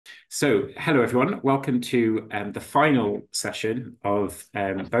So, hello everyone. Welcome to the final session of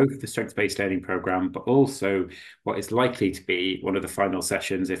both the strengths-based learning program, but also what is likely to be one of the final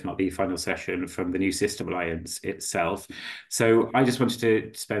sessions, if not the final session, from the New System Alliance itself. So, I just wanted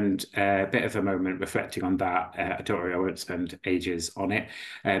to spend a bit of a moment reflecting on that. Don't worry, I won't spend ages on it.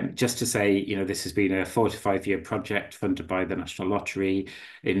 Just to say, this has been a 4 to 5 year project funded by the National Lottery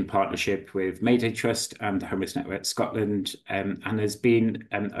in partnership with Mayday Trust and the Homeless Network Scotland, and there's been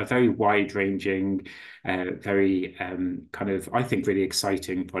a very wide-ranging, very I think, really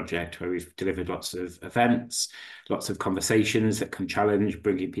exciting project where we've delivered lots of events, lots of conversations that can challenge,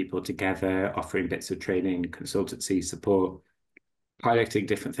 bringing people together, offering bits of training, consultancy support, piloting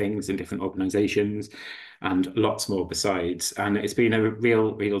different things in different organizations, and lots more besides. And it's been a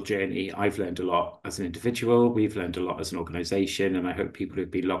real journey. I've learned a lot as an individual. We've learned a lot as an organization. And I hope people who've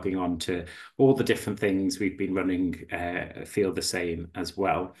been logging on to all the different things we've been running feel the same as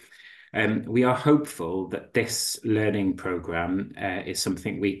well. We are hopeful that this learning program is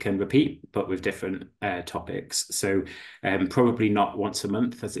something we can repeat, but with different topics. So probably not once a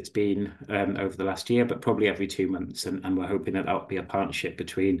month as it's been over the last year, but probably every 2 months. And we're hoping that will be a partnership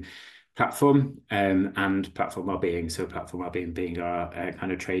between Platform and Platform Wellbeing. So Platform Wellbeing being our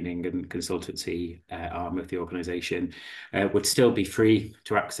kind of training and consultancy arm of the organisation, would still be free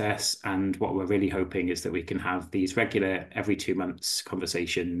to access. And what we're really hoping is that we can have these regular every 2 months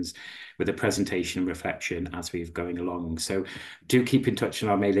conversations with a presentation and reflection as we're going along. So do keep in touch on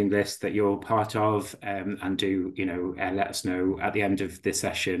our mailing list that you're part of, and do let us know at the end of this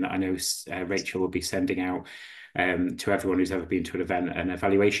session. I know Rachel will be sending out to everyone who's ever been to an event, an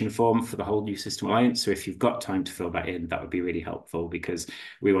evaluation form for the whole New System Alliance. So if you've got time to fill that in, that would be really helpful, because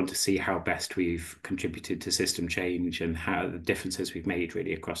we want to see how best we've contributed to system change and how the differences we've made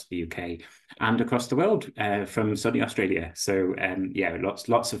really across the UK and across the world, from sunny Australia. So yeah,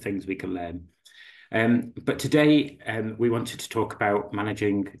 lots of things we can learn. But today we wanted to talk about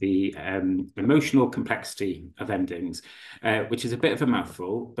managing the emotional complexity of endings, which is a bit of a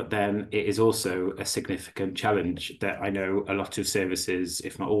mouthful, but then it is also a significant challenge that I know a lot of services,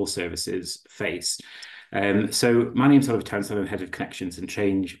 if not all services, face. So my name's Oliver Townsend. I'm Head of Connections and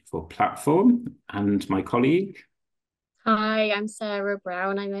Change for Platform, and my colleague. Hi, I'm Sarah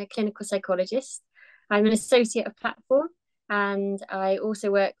Brown. I'm a clinical psychologist. I'm an associate of Platform, and I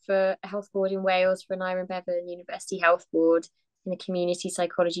also work for a health board in Wales, for an Iron Bevan University Health Board, in the community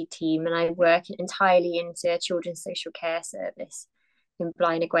psychology team. And I work entirely into children's social care service in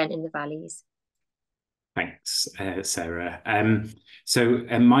Blaenau Gwent in the Valleys. Thanks, Sarah. So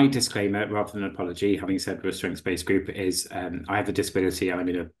my disclaimer, rather than an apology, having said we're a strengths-based group, is I have a disability. I'm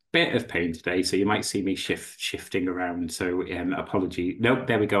in a bit of pain today, so you might see me shifting around. So apology. Nope,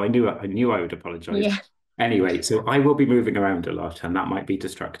 there we go. I knew I would apologise. Yeah. Anyway, so I will be moving around a lot, and that might be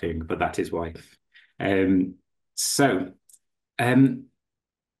distracting, but that is why. So a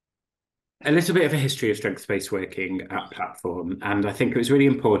little bit of a history of strengths-based working at Platform, and I think it was really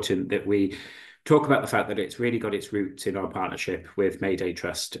important that we talk about the fact that it's really got its roots in our partnership with Mayday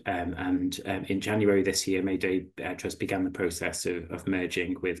Trust, and in January this year, Mayday Trust began the process of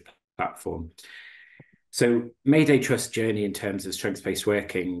merging with Platform. So Mayday Trust journey in terms of strengths-based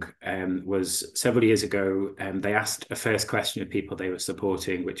working was several years ago. They asked a first question of people they were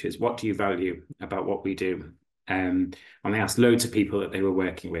supporting, which is, what do you value about what we do? And they asked loads of people that they were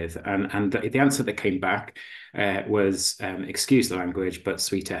working with. And the answer that came back was, excuse the language, but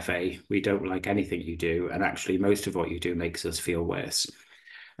sweet FA, we don't like anything you do. And actually, most of what you do makes us feel worse.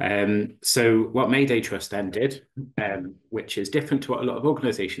 So what Mayday Trust then did, which is different to what a lot of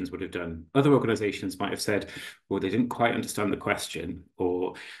organizations would have done. Other organizations might have said, well, they didn't quite understand the question,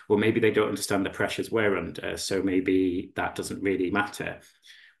 or maybe they don't understand the pressures we're under, so maybe that doesn't really matter.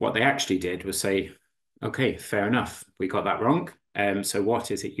 What they actually did was say, okay, fair enough, we got that wrong. So what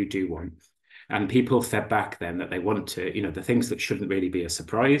is it you do want? And people fed back then that they want to, the things that shouldn't really be a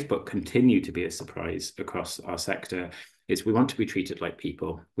surprise, but continue to be a surprise across our sector, is we want to be treated like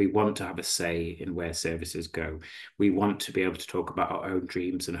people. We want to have a say in where services go. We want to be able to talk about our own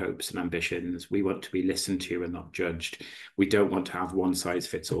dreams and hopes and ambitions. We want to be listened to and not judged. We don't want to have one size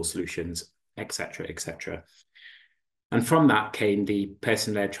fits all solutions, etc., etc. And from that came the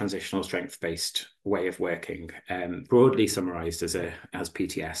person-led transitional strength-based way of working, broadly summarised as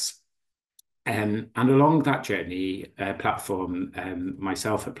PTS. And along that journey, Platform,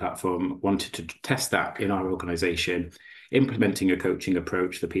 myself at Platform, wanted to test that in our organisation, implementing a coaching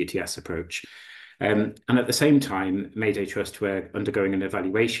approach, the PTS approach. And at the same time, Mayday Trust were undergoing an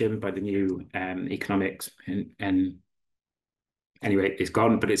evaluation by the new economics and Anyway, it's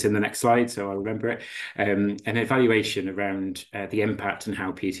gone, but it's in the next slide, so I'll remember it. An evaluation around the impact and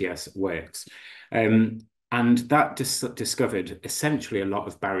how PTS works. And that discovered essentially a lot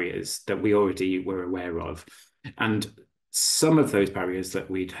of barriers that we already were aware of. And some of those barriers that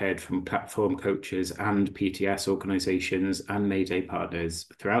we'd heard from platform coaches and PTS organisations and Mayday partners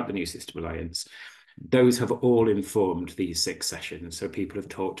throughout the New System Alliance, those have all informed these 6 sessions. So people have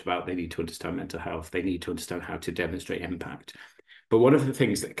talked about they need to understand mental health, they need to understand how to demonstrate impact. But one of the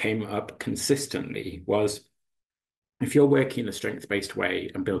things that came up consistently was, if you're working in a strength-based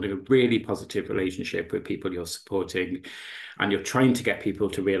way and building a really positive relationship with people you're supporting, and you're trying to get people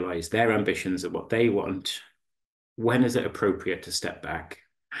to realize their ambitions and what they want, when is it appropriate to step back?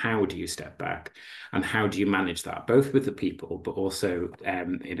 How do you step back? And how do you manage that, both with the people, but also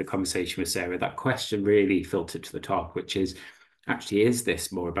in a conversation with Sarah, that question really filtered to the top, which is, actually, is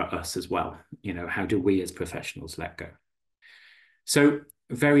this more about us as well? You know, how do we as professionals let go? So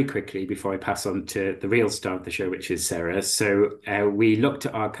very quickly, before I pass on to the real star of the show, which is Sarah. So we looked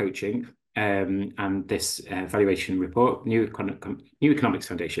at our coaching and this evaluation report, New Economics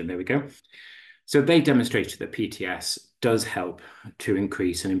Foundation, there we go. So they demonstrated that PTS does help to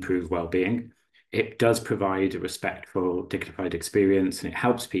increase and improve well-being. It does provide a respectful, dignified experience, and it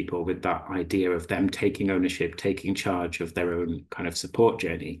helps people with that idea of them taking ownership, taking charge of their own kind of support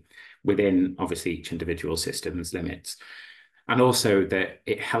journey within, obviously, each individual system's limits. And also that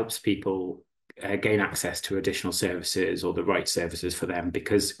it helps people gain access to additional services or the right services for them,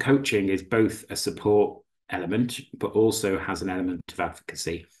 because coaching is both a support element, but also has an element of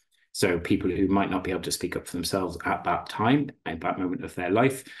advocacy. So people who might not be able to speak up for themselves at that time, at that moment of their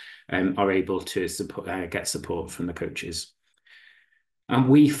life, are able to get support from the coaches. And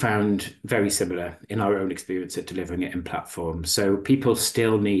we found very similar in our own experience at delivering it in Platform. So people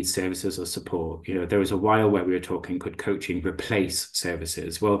still need services or support. You know, there was a while where we were talking, could coaching replace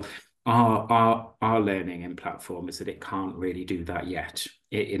services? Well, our learning in Platform is that it can't really do that yet.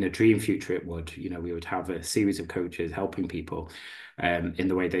 In a dream future, it would. You know, we would have a series of coaches helping people in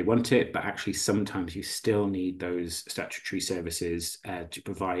the way they want it, but actually sometimes you still need those statutory services to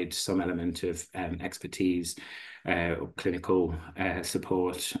provide some element of expertise, or clinical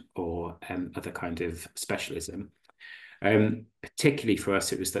support, or other kind of specialism. Particularly for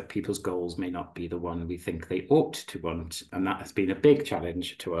us, it was that people's goals may not be the one we think they ought to want, and that has been a big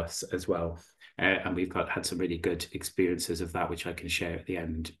challenge to us as well. And we've had some really good experiences of that, which I can share at the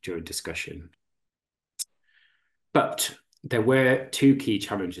end during discussion. But there were 2 key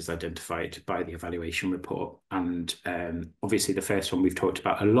challenges identified by the evaluation report. And obviously the first one we've talked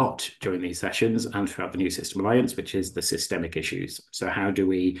about a lot during these sessions and throughout the New System Alliance, which is the systemic issues. So how do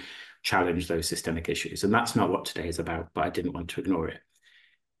we challenge those systemic issues? And that's not what today is about, but I didn't want to ignore it.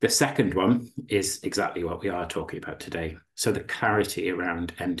 The second one is exactly what we are talking about today. So the clarity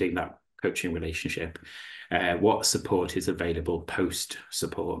around ending that coaching relationship, what support is available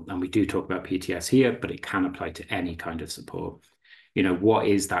post-support. And we do talk about PTS here, but it can apply to any kind of support. You know, what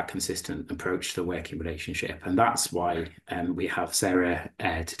is that consistent approach to the working relationship? And that's why we have Sarah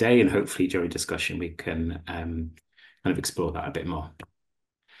today, and hopefully during discussion we can kind of explore that a bit more.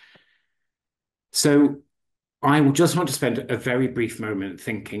 So I will just want to spend a very brief moment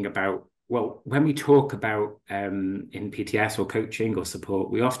thinking about, well, when we talk about in PTS or coaching or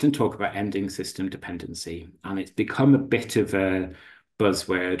support, we often talk about ending system dependency, and it's become a bit of a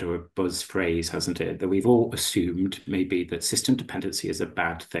buzzword or a buzz phrase, hasn't it? That we've all assumed maybe that system dependency is a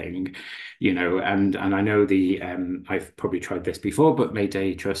bad thing, you know, and I know I've probably tried this before, but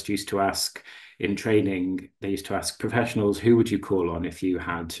Mayday Trust used to ask in training, they used to ask professionals, who would you call on if you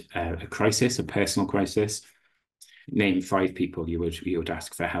had a crisis, a personal crisis? Name 5 people you would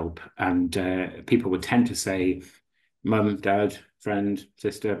ask for help, and people would tend to say mum, dad, friend,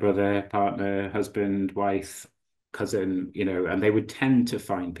 sister, brother, partner, husband, wife, cousin, you know, and they would tend to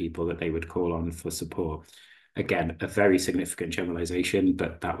find people that they would call on for support. Again, a very significant generalization,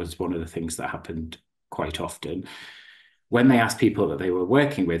 but that was one of the things that happened quite often. When they asked people that they were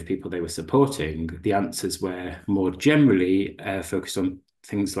working with, people they were supporting, the answers were more generally focused on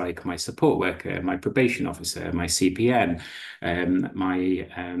things like my support worker, my probation officer, my CPN,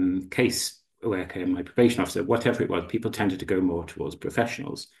 my case worker, my probation officer, whatever it was. People tended to go more towards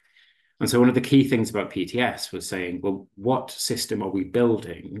professionals. And so one of the key things about PTS was saying, well, what system are we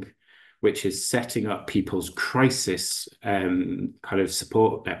building which is setting up people's crisis kind of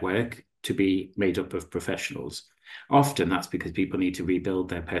support network to be made up of professionals? Often that's because people need to rebuild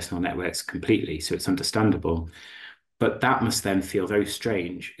their personal networks completely, so it's understandable. But that must then feel very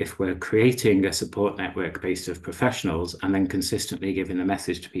strange if we're creating a support network based of professionals and then consistently giving a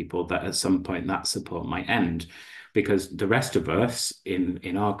message to people that at some point that support might end. because the rest of us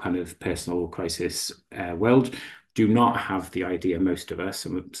in our kind of personal crisis world do not have the idea, most of us,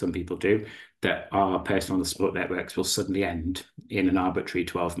 some people do, that our personal support networks will suddenly end in an arbitrary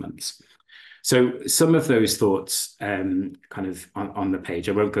 12 months. So some of those thoughts kind of on the page,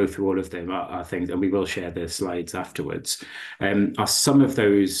 I won't go through all of them, are things, and we will share the slides afterwards, are some of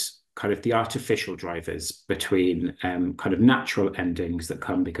those kind of the artificial drivers between kind of natural endings that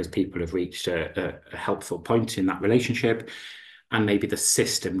come because people have reached a helpful point in that relationship, and maybe the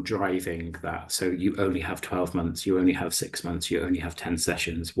system driving that. So you only have 12 months, you only have 6 months, you only have 10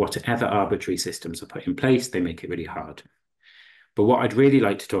 sessions. Whatever arbitrary systems are put in place, they make it really hard. But what I'd really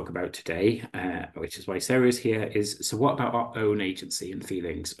like to talk about today, which is why Sarah is here, is so what about our own agency and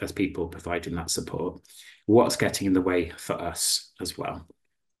feelings as people providing that support? What's getting in the way for us as well?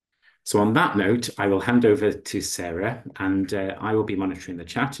 So on that note, I will hand over to Sarah, and I will be monitoring the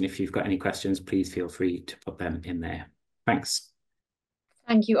chat. And if you've got any questions, please feel free to put them in there. Thanks.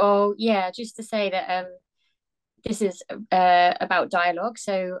 Thank you all. Yeah, just to say that this is about dialogue.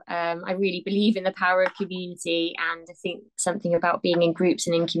 So I really believe in the power of community, and I think something about being in groups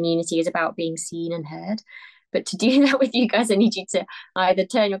and in community is about being seen and heard. But to do that with you guys, I need you to either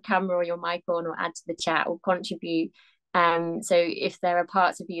turn your camera or your mic on, or add to the chat, or contribute. So if there are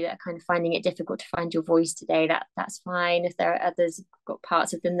parts of you that are kind of finding it difficult to find your voice today, that's fine. If there are others who've got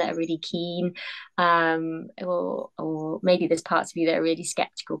parts of them that are really keen, or maybe there's parts of you that are really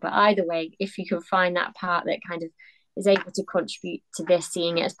skeptical. But either way, if you can find that part that kind of is able to contribute to this,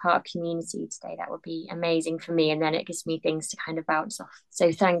 seeing it as part of community today, that would be amazing for me. And then it gives me things to kind of bounce off.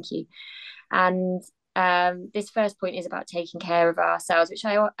 So thank you. And this first point is about taking care of ourselves, which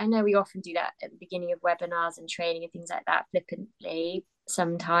I know we often do that at the beginning of webinars and training and things like that, flippantly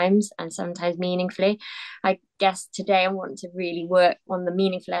sometimes, and sometimes meaningfully. I guess today I want to really work on the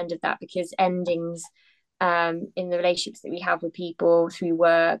meaningful end of that, because endings in the relationships that we have with people through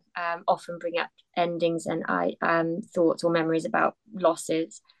work often bring up endings and thoughts or memories about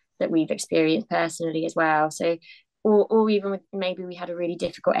losses that we've experienced personally as well. So or even with, maybe we had a really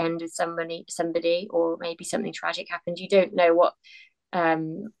difficult end with somebody, or maybe something tragic happened. You don't know what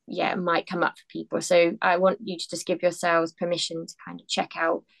might come up for people. So I want you to just give yourselves permission to kind of check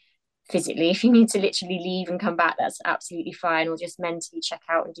out physically. If you need to literally leave and come back, that's absolutely fine, or just mentally check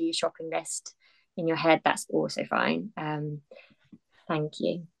out and do your shopping list in your head, that's also fine. Thank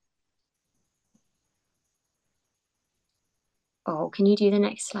you. Oh, can you do the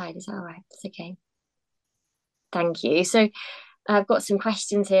next slide? Is that all right? It's okay. Thank you. So I've got some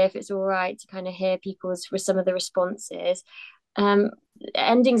questions here, if it's all right, to kind of hear people's with some of the responses.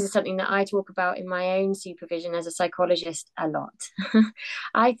 Endings are something that I talk about in my own supervision as a psychologist a lot.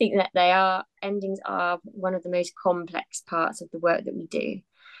 I think that endings are one of the most complex parts of the work that we do.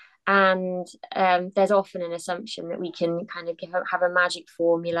 And there's often an assumption that we can kind of have a magic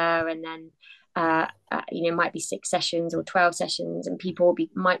formula, and then it might be 6 sessions or 12 sessions, and people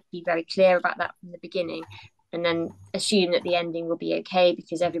might be very clear about that from the beginning, and then assume that the ending will be okay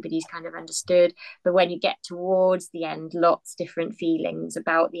because everybody's kind of understood. But when you get towards the end, lots of different feelings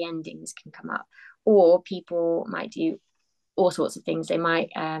about the endings can come up, or people might do all sorts of things. They might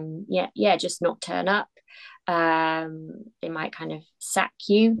just not turn up. They might kind of sack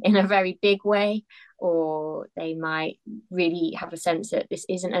you in a very big way, or they might really have a sense that this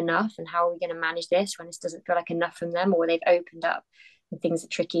isn't enough, and how are we going to manage this when this doesn't feel like enough from them, or they've opened up and things are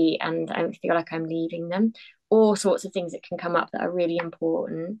tricky and I don't feel like I'm leaving them. All sorts of things that can come up that are really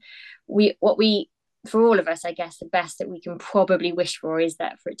important. For all of us, I guess the best that we can probably wish for is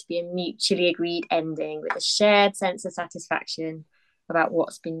that for it to be a mutually agreed ending with a shared sense of satisfaction about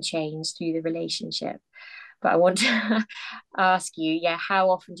what's been changed through the relationship. But I want to ask you, how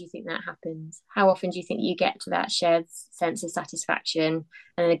often do you think that happens? How often do you think you get to that shared sense of satisfaction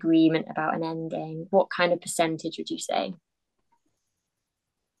and an agreement about an ending? What kind of percentage would you say?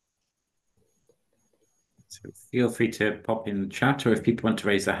 So feel free to pop in the chat, or if people want to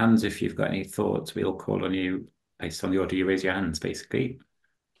raise their hands, if you've got any thoughts, we'll call on you based on the order you raise your hands, basically.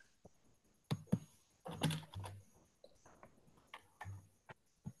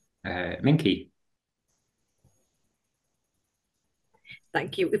 Minky.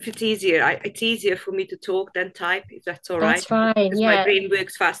 Thank you. If it's easier for me to talk than type, if that's all right. That's fine. Because my brain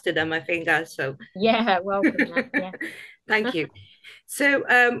works faster than my fingers. So welcome. Thank you. So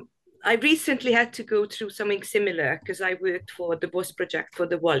I recently had to go through something similar because I worked for the BOSS project for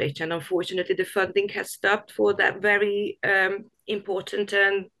the wallet, and unfortunately the funding has stopped for that very important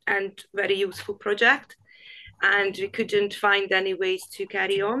and very useful project, and we couldn't find any ways to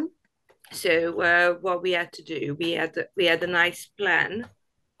carry on. So what we had to do, we had a nice plan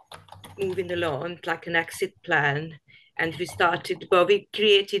moving along, like an exit plan. And we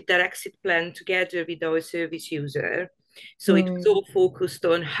created that exit plan together with our service user. So it was all focused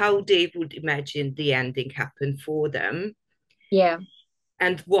on how they would imagine the ending happen for them. Yeah.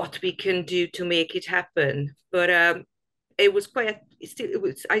 And what we can do to make it happen. But it was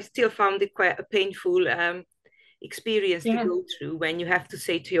I still found it quite a painful experience to go through when you have to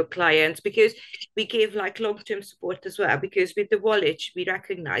say to your clients, because we give like long-term support as well, because with the wallet we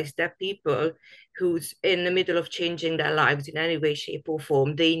recognize that people who's in the middle of changing their lives in any way, shape or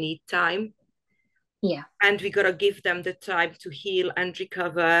form, they need time. Yeah. And we got to give them the time to heal and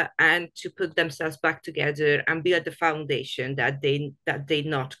recover and to put themselves back together and build the foundation that they're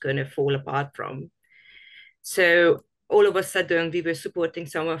not going to fall apart from. So all of a sudden we were supporting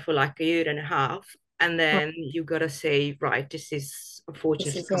someone for like a year and a half, and then you got to say, right, this is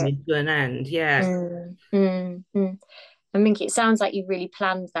unfortunately coming to an end. Yes. I think it sounds like you really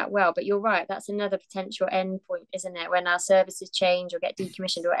planned that well, but you're right. That's another potential end point, isn't it? When our services change or get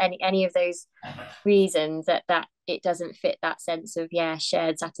decommissioned or any of those reasons that it doesn't fit that sense of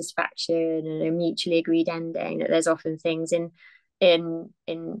shared satisfaction and a mutually agreed ending. That there's often things in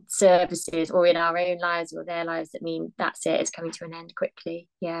services or in our own lives or their lives that mean that's it. It's coming to an end quickly.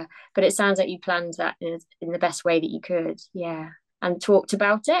 Yeah, but it sounds like you planned that in the best way that you could. Yeah, and talked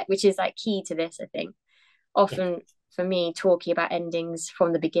about it, which is like key to this. I think often for me, talking about endings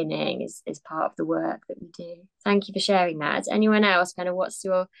from the beginning is part of the work that we do. Thank you for sharing that. Is anyone else kind of what's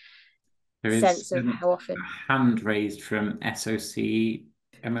your sense of how often? A hand raised from SOC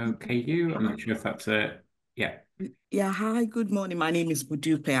MOKU. I'm not sure if that's a yeah. Yeah, hi, good morning. My name is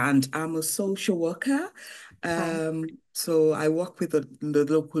Budupe and I'm a social worker. So I work with the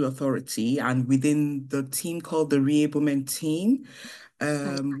local authority and within the team called the Reablement Team,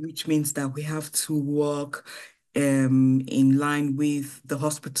 which means that we have to work in line with the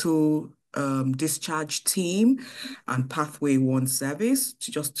hospital discharge team and Pathway One service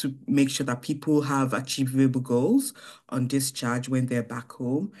to make sure that people have achievable goals on discharge when they're back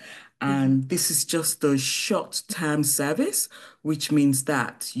home. And this is just a short-term service, which means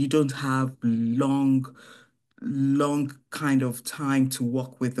that you don't have long kind of time to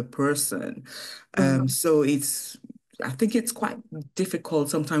work with the person. So I think it's quite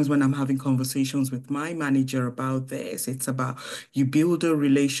difficult sometimes when I'm having conversations with my manager about this. It's about you build a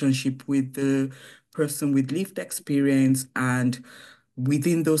relationship with the person with lived experience, and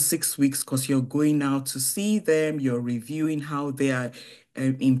within those 6 weeks, because you're going out to see them, you're reviewing how they are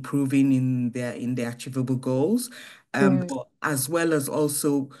improving in their achievable goals, but as well as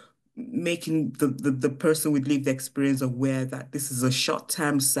also making the person with lived experience aware that this is a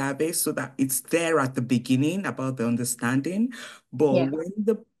short-term service so that it's there at the beginning about the understanding. But when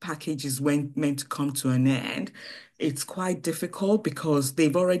the package is meant to come to an end, it's quite difficult because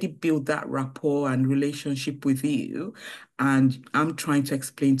they've already built that rapport and relationship with you. And I'm trying to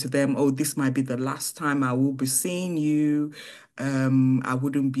explain to them, oh, this might be the last time I will be seeing you. I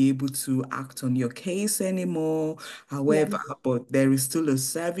wouldn't be able to act on your case anymore. However, but there is still a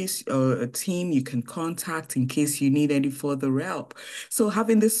service or a team you can contact in case you need any further help. So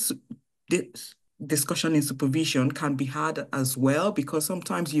having this discussion in supervision can be hard as well, because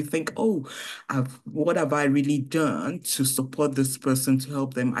sometimes you think, oh, what have I really done to support this person to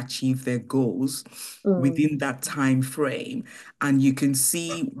help them achieve their goals within that time frame? And you can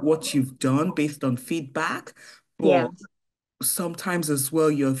see what you've done based on feedback, but sometimes as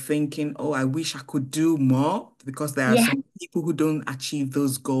well, you're thinking, oh, I wish I could do more, because there are some people who don't achieve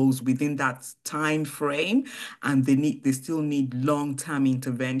those goals within that time frame and they still need long-term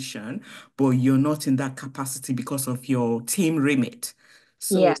intervention, but you're not in that capacity because of your team remit.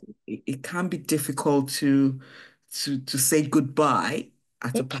 So it can be difficult to say goodbye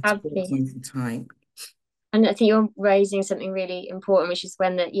at a particular point in time. And I think you're raising something really important, which is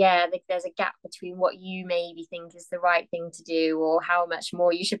when there's a gap between what you maybe think is the right thing to do or how much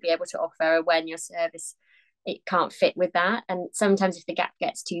more you should be able to offer when your service it can't fit with that. And sometimes if the gap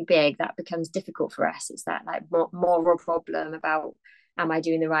gets too big, that becomes difficult for us. It's that like moral problem about, am I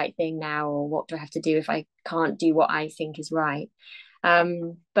doing the right thing now, or what do I have to do if I can't do what I think is right?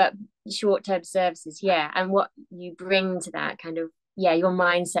 But short-term services, and what you bring to that kind of your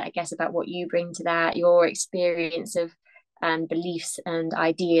mindset, I guess, about what you bring to that, your experience of and beliefs and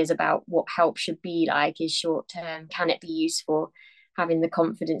ideas about what help should be like is short term. Can it be useful? Having the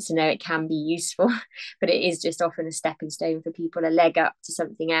confidence to know it can be useful, but it is just often a stepping stone for people, a leg up to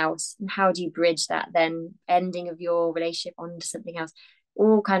something else. And how do you bridge that then ending of your relationship onto something else?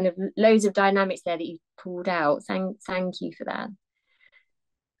 All kind of loads of dynamics there that you've pulled out. Thank you for that.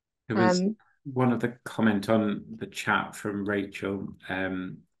 There was one of the comment on the chat from Rachel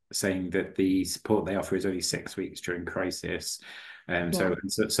saying that the support they offer is only 6 weeks during crisis. So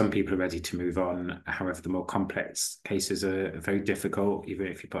some people are ready to move on. However, the more complex cases are very difficult, even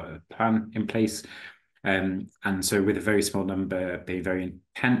if you put a plan in place. And so with a very small number being very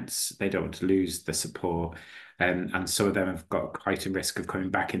intense, they don't want to lose the support. And some of them have got quite a risk of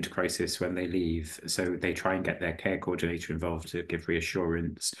coming back into crisis when they leave. So they try and get their care coordinator involved to give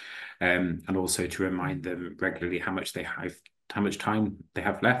reassurance, and also to remind them regularly how much time they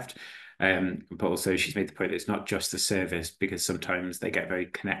have left. But also she's made the point that it's not just the service, because sometimes they get very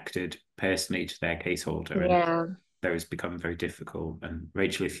connected personally to their caseholder, and those become very difficult. And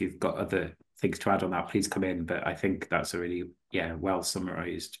Rachel, if you've got other things to add on that, please come in. But I think that's a really well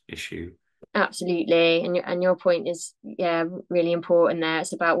summarized issue. Absolutely, and your point is really important there.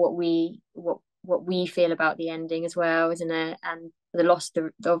 It's about what we feel about the ending as well, isn't it? And the loss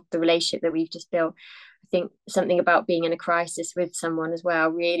of the relationship that we've just built. I think something about being in a crisis with someone as well,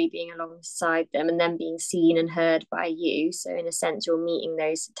 really being alongside them and then being seen and heard by you. So in a sense, you're meeting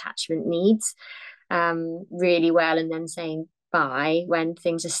those attachment needs really well, and then saying bye when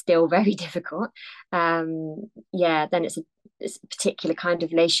things are still very difficult. Then it's a particular kind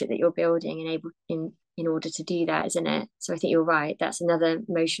of relationship that you're building and able in order to do that, isn't it? So I think you're right. That's another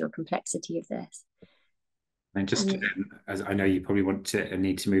emotional complexity of this. And just as I know you probably want to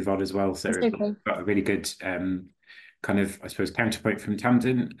need to move on as well, Sarah, okay. Got a really good kind of, I suppose, counterpoint from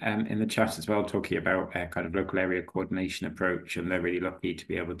Tamsin in the chat as well, talking about a kind of local area coordination approach, and they're really lucky to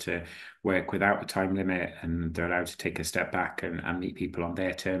be able to work without a time limit, and they're allowed to take a step back and meet people on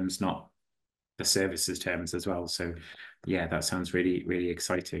their terms, not the services terms as well. So that sounds really, really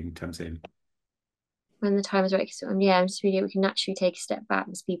exciting, Tamsin. When the time is right, we can naturally take a step back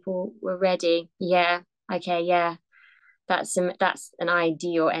as people were ready. That's an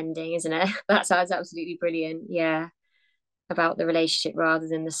ideal ending, isn't it? That sounds absolutely brilliant. About the relationship rather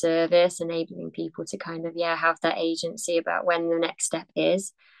than the service, enabling people to kind of have that agency about when the next step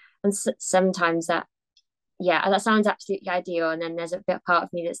is. And sometimes that sounds absolutely ideal. And then there's a bit part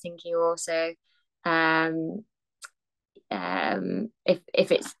of me that's thinking also,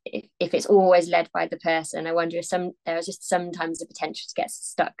 if it's always led by the person, I wonder if there's just sometimes the potential to get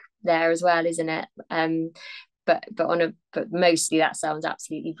stuck there as well, isn't it? But mostly that sounds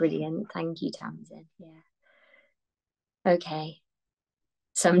absolutely brilliant. Thank you, Tamsin. Okay.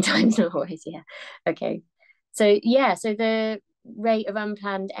 Sometimes, not always. Okay. So the rate of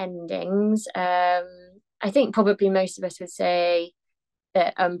unplanned endings, I think probably most of us would say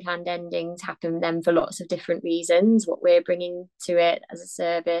that unplanned endings happen then for lots of different reasons, what we're bringing to it as a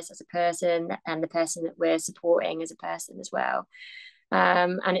service, as a person, and the person that we're supporting as a person as well.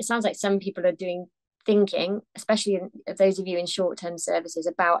 And it sounds like some people are thinking, especially of those of you in short-term services,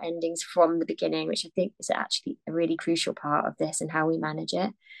 about endings from the beginning, which I think is actually a really crucial part of this and how we manage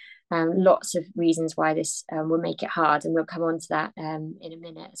it. Lots of reasons why this will make it hard, and we'll come on to that in a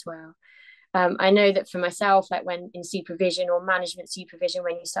minute as well. I know that for myself, like when in supervision or management supervision,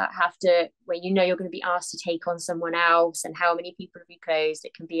 when you you're going to be asked to take on someone else, and how many people have you closed,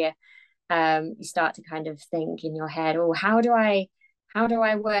 it can be you start to kind of think in your head, how do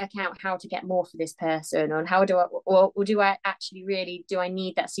I work out how to get more for this person, or do I actually really, do I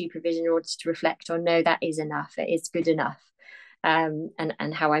need that supervision in order to reflect on, no, that is enough, it is good enough,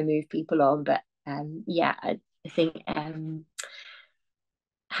 and how I move people on. But I think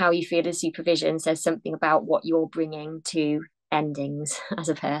how you feel as supervision says something about what you're bringing to endings as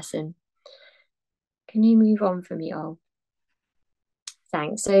a person. Can you move on for me, Ol?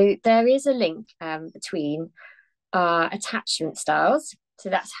 Thanks. So there is a link between our attachment styles. So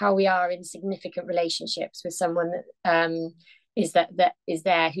that's how we are in significant relationships with someone that is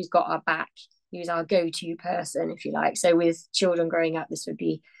there, who's got our back, who's our go-to person, if you like. So with children growing up, this would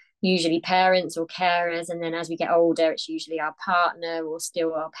be usually parents or carers, and then as we get older, it's usually our partner, or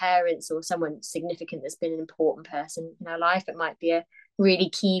still our parents, or someone significant that's been an important person in our life. It might be a really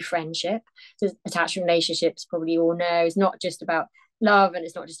key friendship. So attachment relationships, probably all know, is not just about love, and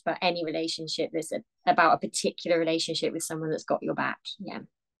it's not just about any relationship. It's about a particular relationship with someone that's got your back.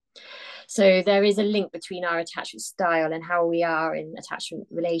 So there is a link between our attachment style and how we are in attachment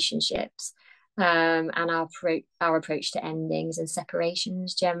relationships, and our approach to endings and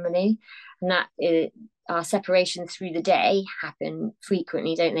separations generally. And that our separations through the day happen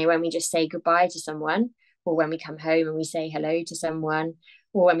frequently, don't they? When we just say goodbye to someone, or when we come home and we say hello to someone,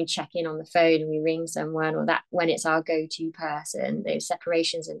 or when we check in on the phone and we ring someone, or that when it's our go-to person, those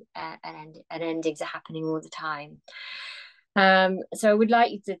separations and endings are happening all the time. So I would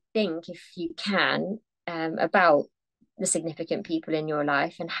like you to think, if you can, about the significant people in your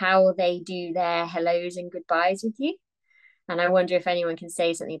life and how they do their hellos and goodbyes with you. And I wonder if anyone can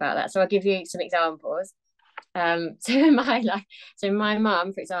say something about that. So I'll give you some examples. So in my life, so my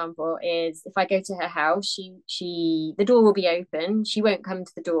mum, for example, is if I go to her house, the door will be open. She won't come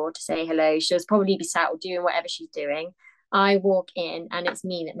to the door to say hello. She'll probably be sat or doing whatever she's doing. I walk in and it's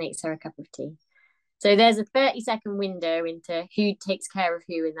me that makes her a cup of tea. So there's a 30-second window into who takes care of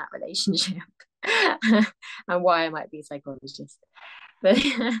who in that relationship and why I might be a psychologist. But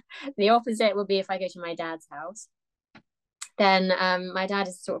the opposite will be if I go to my dad's house. Then my dad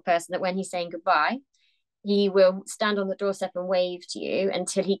is the sort of person that when he's saying goodbye, he will stand on the doorstep and wave to you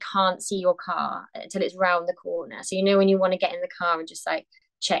until he can't see your car, until it's round the corner. So, you know, when you want to get in the car and just like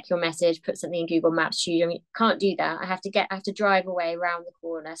check your message, put something in Google Maps, choose, I mean, can't do that. I have to drive away around the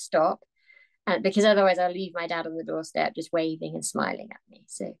corner, stop. Because otherwise I'll leave my dad on the doorstep just waving and smiling at me.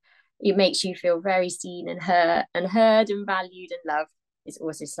 So it makes you feel very seen and heard and valued and loved. It's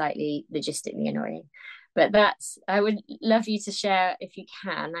also slightly logistically annoying. But I would love you to share, if you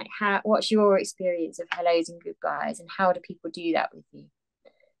can, like what's your experience of hellos and goodbyes, and how do people do that with you?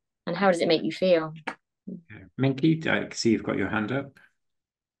 And how does it make you feel? Minky, I see you've got your hand up.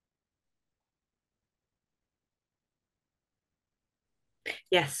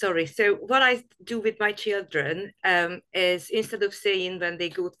 Yes, sorry. So what I do with my children is instead of saying when they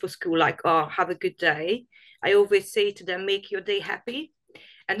go for school, like, oh, have a good day, I always say to them, make your day happy.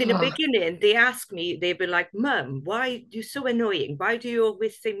 And in the beginning, they ask me, they be like, Mum, why are you so annoying? Why do you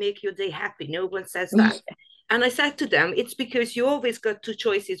always say make your day happy? No one says that. And I said to them, it's because you always got two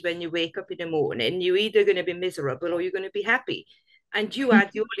choices when you wake up in the morning. You're either going to be miserable or you're going to be happy. And you are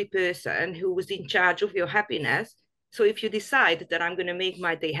the only person who was in charge of your happiness. So if you decide that I'm going to make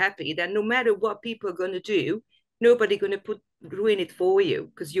my day happy, then no matter what people are going to do, nobody going to ruin it for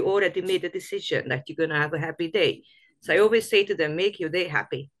you, because you already made a decision that you're going to have a happy day. So I always say to them, make your day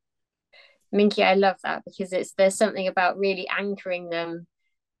happy. Minky, I love that, because there's something about really anchoring them,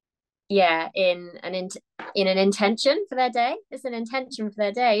 in an intention for their day. It's an intention for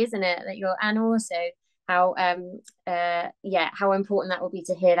their day, isn't it? And also how how important that will be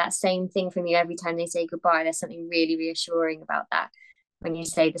to hear that same thing from you every time they say goodbye. There's something really reassuring about that when you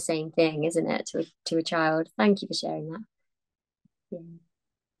say the same thing, isn't it, to a child? Thank you for sharing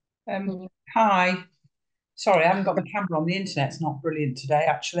that. Hi. Sorry, I haven't got my camera on. The internet's not brilliant today,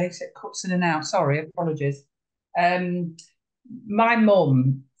 actually, so it cuts in and out. Sorry, apologies. My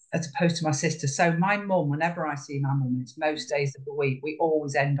mum, as opposed to my sister, so my mum, whenever I see my mum, it's most days of the week, we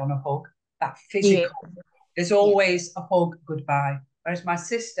always end on a hug. That physical. There's always a hug, goodbye. Whereas my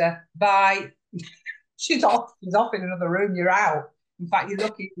sister, bye. She's off in another room, you're out. In fact, you're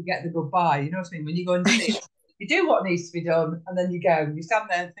lucky if you get the goodbye. You know what I mean? When you go and see it, you do what needs to be done, and then you go. You stand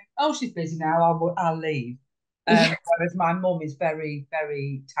there and think, oh, she's busy now, I'll leave. Whereas my mum is very,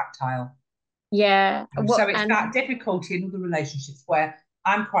 very tactile. Yeah. So it's that difficulty in other relationships where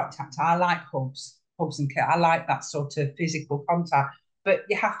I'm quite tactile. I like hugs and care. I like that sort of physical contact. But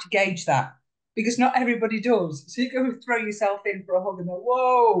you have to gauge that, because not everybody does. So you go throw yourself in for a hug and go,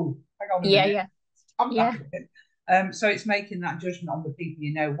 whoa, hang on a minute. I'm back again. So it's making that judgment on the people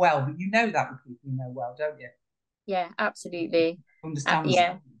you know well, but you know that with people you know well, don't you? Yeah, absolutely.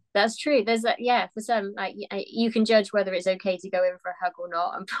 Understand? That's true. There's for some, like, you can judge whether it's okay to go in for a hug or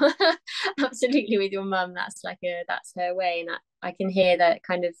not. Absolutely, with your mum, that's her way, and I can hear that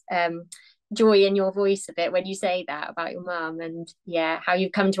kind of joy in your voice a bit when you say that about your mum, and how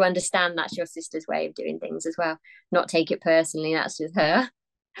you've come to understand that's your sister's way of doing things as well. Not take it personally, that's just her.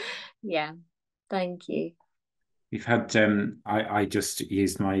 Thank you. We've had, I just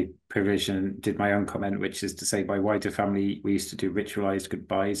used my privilege and did my own comment, which is to say, by wider family, we used to do ritualized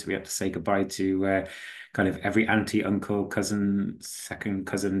goodbyes. We had to say goodbye to kind of every auntie, uncle, cousin, second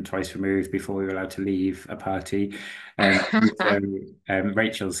cousin, twice removed, before we were allowed to leave a party.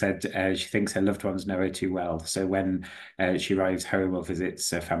 Rachel said she thinks her loved ones know her too well. So when she arrives home or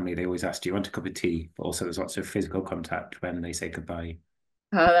visits her family, they always ask, do you want a cup of tea? But also there's lots of physical contact when they say goodbye.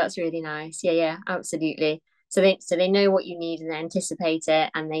 Oh, that's really nice. Yeah, absolutely. So they know what you need and they anticipate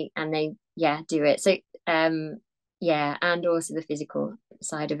it, and they do it. So and also the physical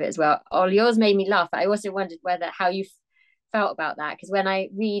side of it as well. All yours made me laugh. I also wondered how you felt about that, because when I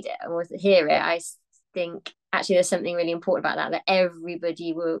read it or hear it, I think actually there's something really important about that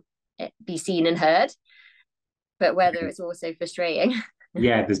everybody will be seen and heard, but whether it's also frustrating.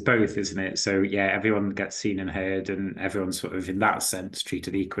 Yeah, there's both, isn't it? So everyone gets seen and heard, and everyone's sort of in that sense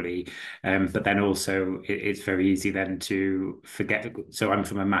treated equally. But then also it's very easy then to forget. So I'm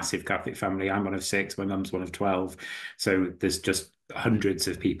from a massive Catholic family. I'm one of 6. My mum's one of 12. So there's just hundreds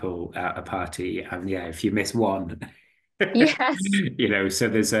of people at a party, and if you miss one, Yes. So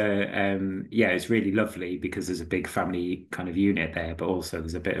there's yeah, it's really lovely because there's a big family kind of unit there, but also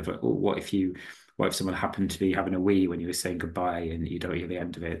there's a bit of what if someone happened to be having a wee when you were saying goodbye and you don't hear the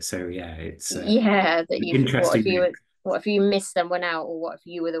end of it? So yeah, it's Yeah, that an you interesting mix. what if you missed someone out, or what if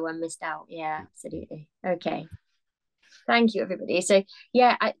you were the one missed out? Yeah, absolutely. Okay. Thank you, everybody. So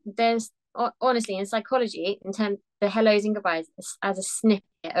yeah, there's honestly in psychology, in terms the hellos and goodbyes as a snippet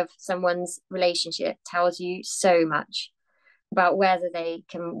of someone's relationship tells you so much about whether they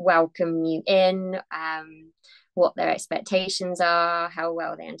can welcome you in, what their expectations are, how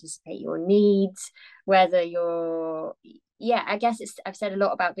well they anticipate your needs, whether you're, yeah, I guess I've said a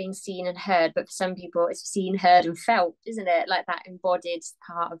lot about being seen and heard, but for some people it's seen, heard, and felt, isn't it? Like that embodied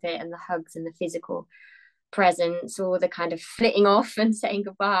part of it, and the hugs and the physical presence, or the kind of flitting off and saying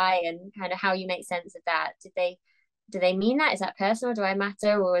goodbye, and kind of how you make sense of that. Do they mean that? Is that personal? Do I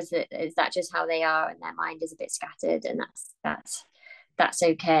matter? Or is that just how they are, and their mind is a bit scattered, and that's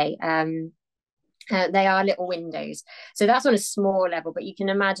okay. They are little windows. So that's on a small level, but you can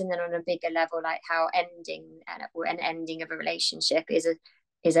imagine that on a bigger level, like how an ending of a relationship is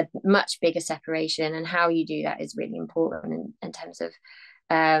a much bigger separation, and how you do that is really important in terms of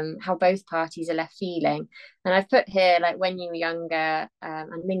how both parties are left feeling. And I've put here, like, when you were younger,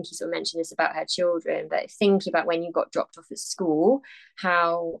 and Minky sort of mentioned this about her children, but thinking about when you got dropped off at school,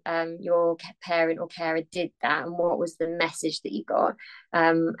 how your parent or carer did that, and what was the message that you got.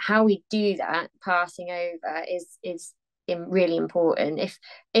 How we do that, passing over, is really important.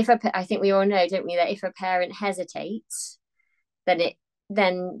 I think we all know, don't we, that if a parent hesitates,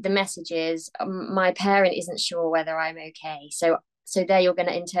 then the message is, my parent isn't sure whether I'm okay. So there you're going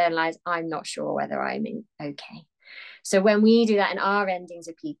to internalize, I'm not sure whether I'm okay. So when we do that in our endings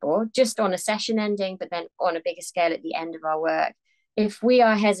of people, just on a session ending, but then on a bigger scale at the end of our work, if we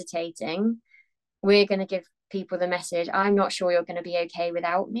are hesitating, we're going to give people the message, I'm not sure you're going to be okay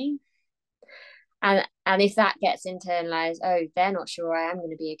without me. And if that gets internalized, oh, they're not sure I am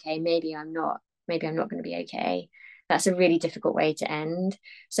going to be okay, maybe I'm not going to be okay. That's a really difficult way to end.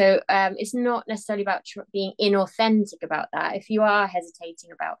 So it's not necessarily about being inauthentic about that. If you are hesitating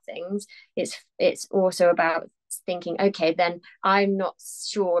about things, it's also about thinking, okay, then I'm not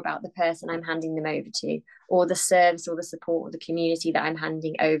sure about the person I'm handing them over to, or the service or the support or the community that I'm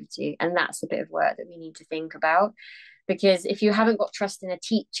handing over to. And that's a bit of work that we need to think about. Because if you haven't got trust in a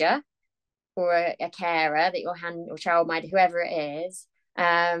teacher or a carer that your or child might, whoever it is,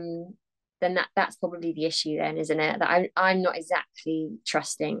 then that's probably the issue then, isn't it? That I'm not exactly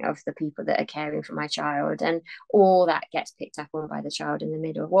trusting of the people that are caring for my child, and all that gets picked up on by the child in the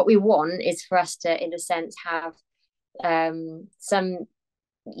middle. What we want is for us to, in a sense, have some,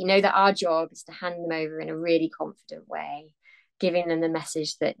 that our job is to hand them over in a really confident way, giving them the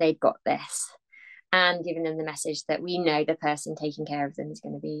message that they've got this, and giving them the message that we know the person taking care of them is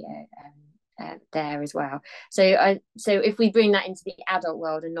going to be there as well. So if we bring that into the adult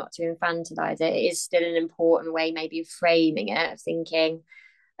world and not to infantilize it, it is still an important way maybe of framing it, of thinking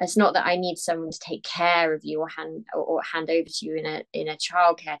it's not that I need someone to take care of you or hand over to you in a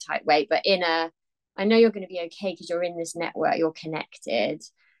childcare type way, but I know you're going to be okay because you're in this network, you're connected,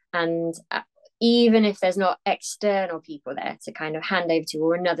 and even if there's not external people there to kind of hand over to,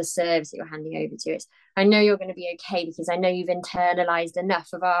 or another service that you're handing over to, I know you're going to be okay because I know you've internalized enough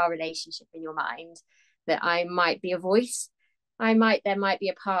of our relationship in your mind that I might be a voice. There might be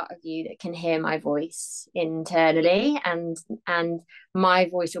a part of you that can hear my voice internally, and my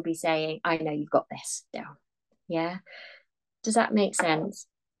voice will be saying, I know you've got this still. Yeah. Does that make sense?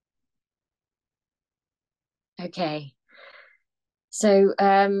 Okay. So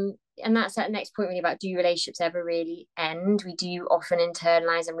and that's that next point really about, do relationships ever really end? We do often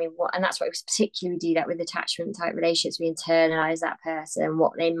internalize, and that's why we particularly do that with attachment type relationships. We internalize that person,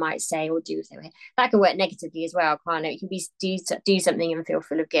 what they might say or do if they were. That can work negatively as well, can't it? You can do something and feel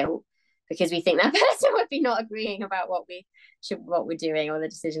full of guilt because we think that person would be not agreeing about what we're doing, or the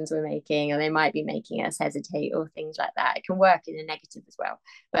decisions we're making, or they might be making us hesitate, or things like that. It can work in a negative as well,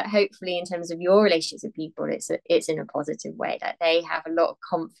 but hopefully in terms of your relationships with people, it's in a positive way, that they have a lot of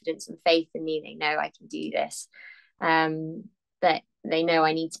confidence and faith in me. They know I can do this, that they know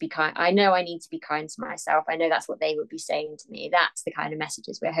I need to be kind. I know I need to be kind to myself. I know that's what they would be saying to me. That's the kind of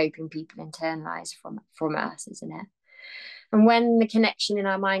messages we're hoping people internalize from us, isn't it? And when the connection in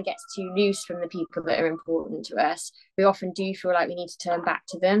our mind gets too loose from the people that are important to us, we often do feel like we need to turn back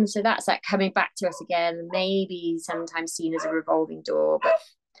to them. So that's like coming back to us again, maybe sometimes seen as a revolving door, but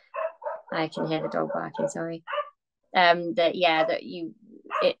I can hear the dog barking, sorry.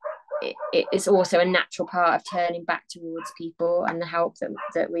 It's also a natural part of turning back towards people and the help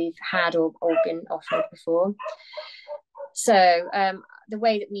that we've had or been offered before. So the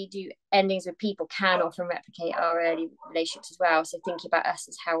way that we do endings with people can often replicate our early relationships as well. So thinking about us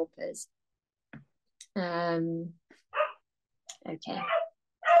as helpers. Okay.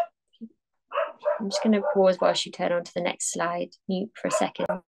 I'm just going to pause while she turns on to the next slide. Mute for a second.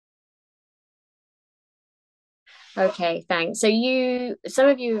 Okay, thanks. So some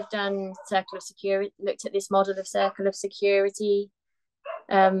of you have done circle of security, looked at this model of circle of security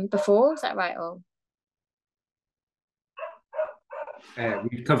before. Is that right? Or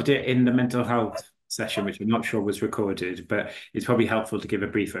we covered it in the mental health session, which I'm not sure was recorded, but it's probably helpful to give a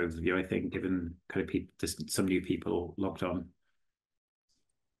brief overview, I think, given kind of people, some new people logged on.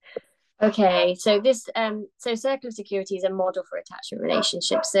 Okay, so this so circle of security is a model for attachment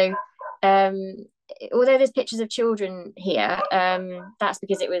relationships. So although there's pictures of children here, that's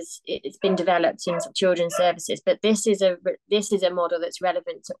because it's been developed in some children's services, but this is a model that's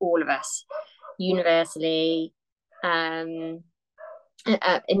relevant to all of us universally, in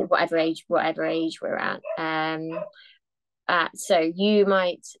whatever age we're at. So you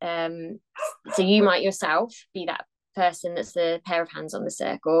might yourself be that person that's the pair of hands on the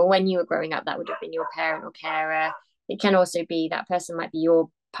circle. When you were growing up, that would have been your parent or carer. It can also be that person might be your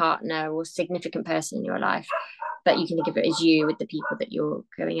partner or significant person in your life, but you can think of it as you with the people that you're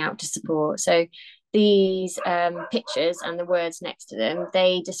going out to support. So these pictures and the words next to them,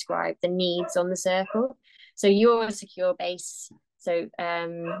 they describe the needs on the circle. So you're a secure base. So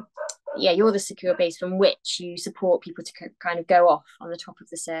you're the secure base from which you support people to kind of go off on the top of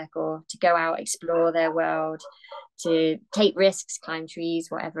the circle, to go out, explore their world, to take risks, climb trees,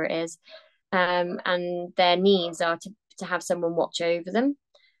 whatever it is. And their needs are to have someone watch over them,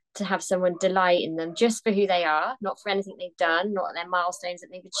 to have someone delight in them just for who they are, not for anything they've done, not their milestones that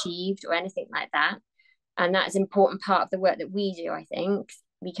they've achieved or anything like that. And that is an important part of the work that we do, I think.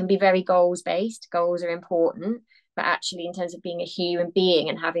 We can be very goals-based. Goals are important, but actually in terms of being a human being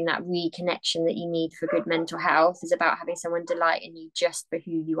and having that reconnection that you need for good mental health is about having someone delight in you just for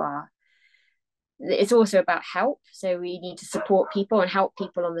who you are. It's also about help. So we need to support people and help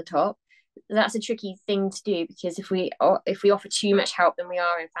people on the top. That's a tricky thing to do, because if we offer too much help, then we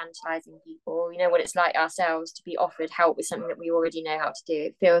are infantilizing people. You know what it's like ourselves to be offered help with something that we already know how to do.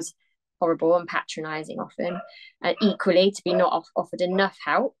 It feels horrible and patronizing often. And equally, to be not offered enough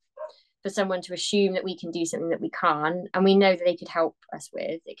help, for someone to assume that we can do something that we can't, and we know that they could help us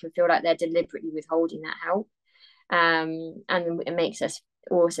with, it can feel like they're deliberately withholding that help. And it makes us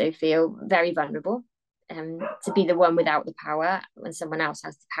also feel very vulnerable, to be the one without the power when someone else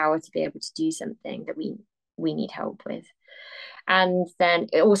has the power to be able to do something that we need help with. And then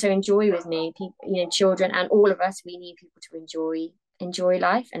also enjoy with me, people, children and all of us, we need people to enjoy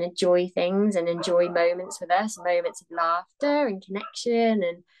life and enjoy things and enjoy moments with us, moments of laughter and connection,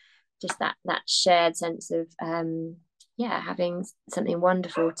 and just that shared sense of having something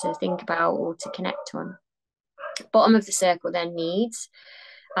wonderful to think about or to connect on. Bottom of the circle then needs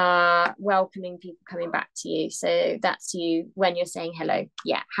welcoming people coming back to you. So that's you when you're saying hello.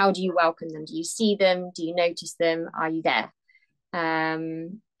 Yeah, how do you welcome them? Do you see them? Do you notice them? Are you there?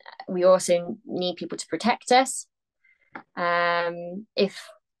 We also need people to protect us. If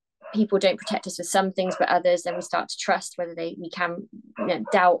people don't protect us with some things but others, then we start to trust whether we can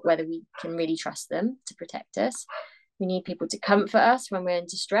doubt whether we can really trust them to protect us. We need people to comfort us when we're in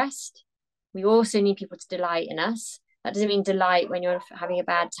distress. We also need people to delight in us. That doesn't mean delight when you're having a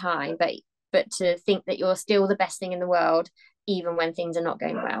bad time, but to think that you're still the best thing in the world even when things are not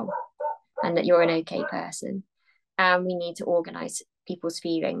going well, and that you're an okay person. And we need to organize people's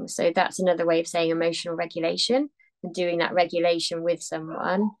feelings. So that's another way of saying emotional regulation, and doing that regulation with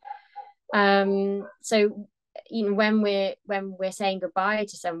someone. So when we're saying goodbye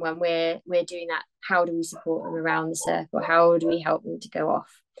to someone, we're doing that. How do we support them around the circle? How do we help them to go off?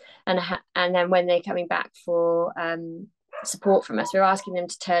 And then when they're coming back for support from us, we're asking them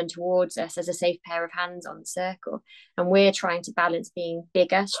to turn towards us as a safe pair of hands on the circle. And we're trying to balance being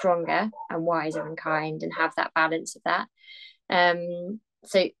bigger, stronger, and wiser and kind, and have that balance of that.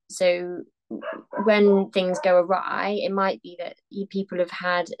 So when things go awry, it might be that people have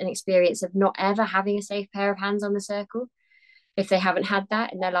had an experience of not ever having a safe pair of hands on the circle. If they haven't had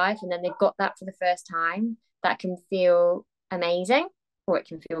that in their life and then they've got that for the first time, that can feel amazing, or it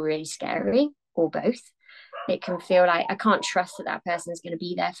can feel really scary, or both. It can feel like I can't trust that person is going to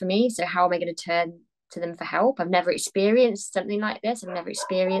be there for me, so how am I going to turn to them for help? I've never experienced something like this. I've never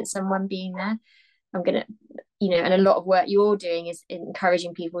experienced someone being there. I'm going to, and a lot of work you're doing is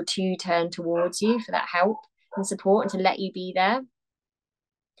encouraging people to turn towards you for that help and support, and to let you be there.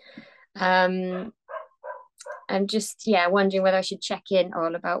 I'm just wondering whether I should check in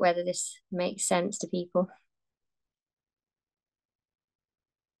all about whether this makes sense to people.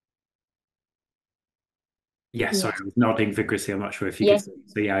 Yeah, sorry, I was nodding vigorously. I'm not sure if you could Yes. see.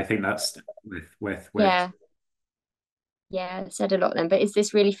 So yeah, I think that's with Yeah, said a lot then. But is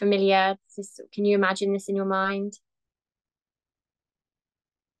this really familiar? Can you imagine this in your mind?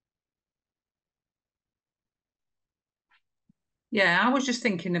 Yeah, I was just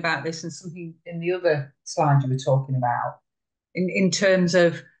thinking about this and something in the other slide you were talking about in terms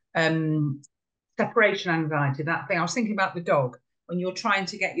of separation anxiety, that thing. I was thinking about the dog when you're trying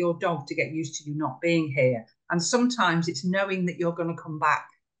to get your dog to get used to you not being here. And sometimes it's knowing that you're going to come back.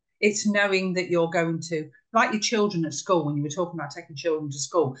 It's knowing that you're going to, like your children at school, when you were talking about taking children to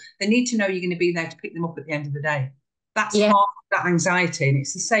school, they need to know you're going to be there to pick them up at the end of the day. That's Yeah. half of that anxiety. And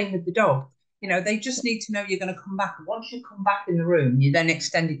it's the same with the dog. You know, they just need to know you're going to come back. And once you come back in the room, you then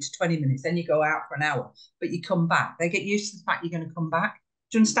extend it to 20 minutes, then you go out for an hour, but you come back. They get used to the fact you're going to come back.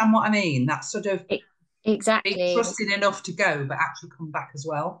 Do you understand what I mean? That sort of Exactly. be trusted enough to go, but actually come back as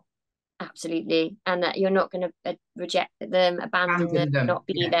well. Absolutely. And that you're not going to reject them, abandon them, not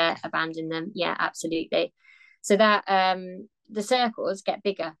be there, abandon them. Yeah, absolutely. So that the circles get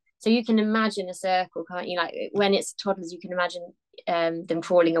bigger. So you can imagine a circle, can't you? Like when it's toddlers, you can imagine them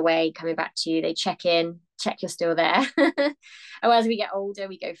falling away, coming back to you. They check in, check you're still there. And as we get older,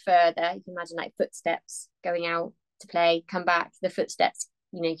 we go further. You can imagine like footsteps going out to play, come back, the footsteps,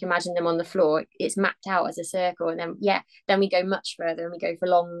 you can imagine them on the floor. It's mapped out as a circle. And then we go much further and we go for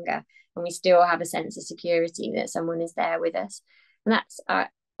longer. And we still have a sense of security that someone is there with us. And that's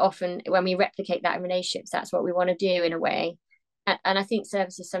often when we replicate that in relationships, that's what we want to do in a way. And I think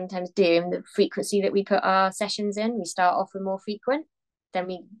services sometimes do, and the frequency that we put our sessions in, we start off with more frequent, then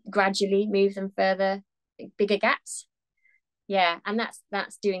we gradually move them further, bigger gaps. Yeah, and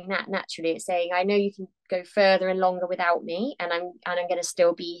that's doing that naturally. It's saying, I know you can go further and longer without me, and I'm going to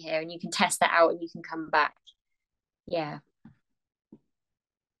still be here, and you can test that out and you can come back. Yeah.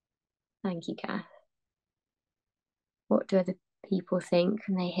 Thank you, Kath. What do other people think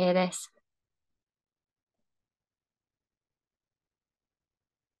when they hear this?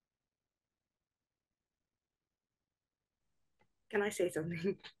 Can I say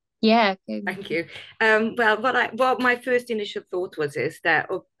something? Yeah. Thank you. Well, what my first initial thought is that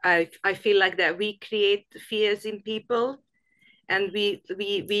I feel like that we create fears in people, and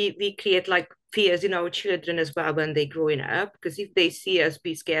we create like fears in our children as well when they growing up, because if they see us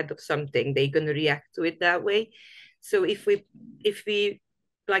be scared of something, they're going to react to it that way. So if we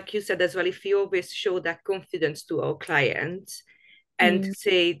like you said as well, if we always show that confidence to our clients and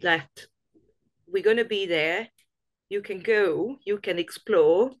say that we're going to be there, you can go, you can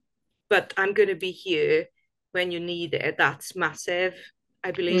explore, but I'm going to be here when you need it. That's massive,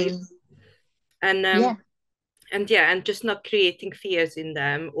 I believe. And and just not creating fears in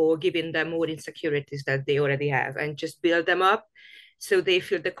them or giving them more insecurities that they already have, and just build them up so they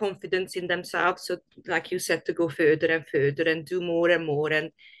feel the confidence in themselves. So like you said, to go further and further and do more and more. And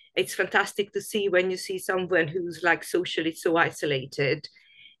it's fantastic to see when you see someone who's like socially so isolated,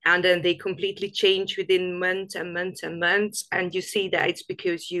 and then they completely change within months and months and months, and you see that it's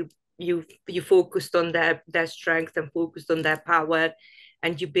because you focused on their strength and focused on their power,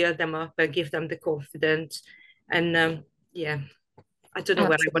 and you build them up and give them the confidence. And yeah, I don't know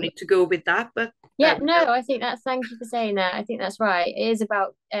where I wanted to go with that, but I think thank you for saying that. I think that's right. It is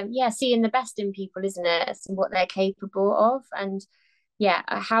about seeing the best in people, isn't it, and what they're capable of. And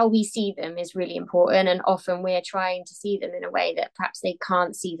how we see them is really important, and often we're trying to see them in a way that perhaps they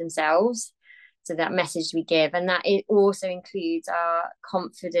can't see themselves. So that message we give, and that it also includes our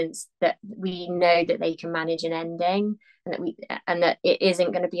confidence that we know that they can manage an ending, and that it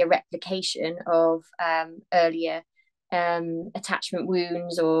isn't going to be a replication of earlier attachment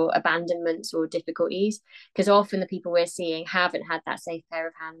wounds or abandonments or difficulties, because often the people we're seeing haven't had that safe pair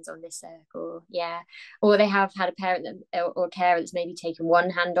of hands on this circle, or they have had a parent or a carer that's maybe taken one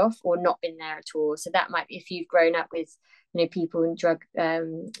hand off or not been there at all. So that might be, if you've grown up with people in drug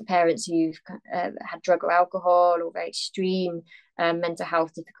parents who've had drug or alcohol or very extreme mental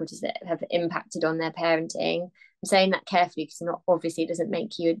health difficulties that have impacted on their parenting. I'm saying that carefully because obviously it doesn't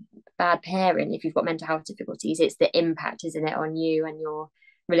make you a bad parent if you've got mental health difficulties. It's the impact, isn't it, on you and your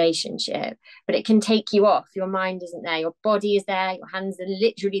relationship. But it can take you off. Your mind isn't there. Your body is there. Your hands are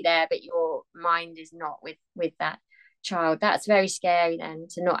literally there, but your mind is not with that child. That's very scary then,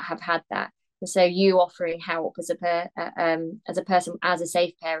 to not have had that. And so you offering help as a person, as a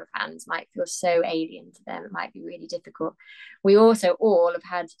safe pair of hands, might feel so alien to them. It might be really difficult. We also all have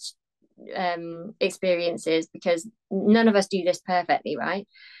had experiences, because none of us do this perfectly, right?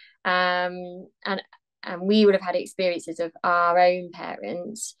 And we would have had experiences of our own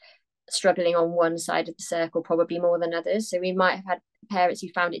parents struggling on one side of the circle probably more than others. So we might have had parents who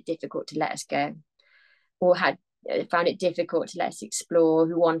found it difficult to let us go. or had found it difficult to let us explore,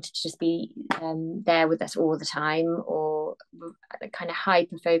 who wanted to just be there with us all the time, or kind of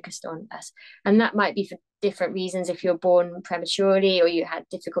hyper focused on us. And that might be for different reasons. If you're born prematurely or you had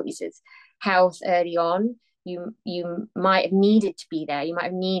difficulties with health early on, you might have needed to be there. You might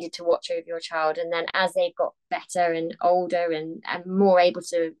have needed to watch over your child, and then as they've got better and older and more able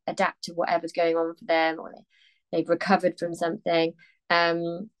to adapt to whatever's going on for them, or they've recovered from something,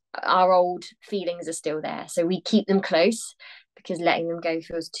 our old feelings are still there, so we keep them close because letting them go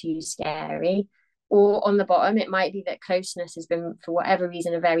feels too scary. Or on the bottom, it might be that closeness has been, for whatever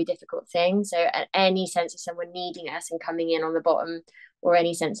reason, a very difficult thing. So any sense of someone needing us and coming in on the bottom, or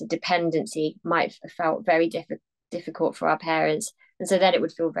any sense of dependency, might have felt very difficult for our parents, and so then it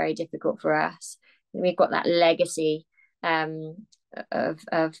would feel very difficult for us. And we've got that legacy of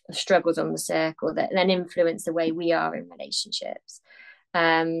struggles on the circle that then influence the way we are in relationships,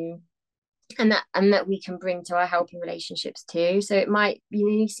 and that we can bring to our helping relationships too. So it might,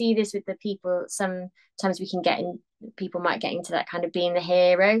 you see this with the people, sometimes people might get into that kind of being the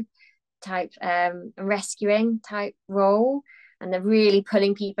hero type, rescuing type role, and they're really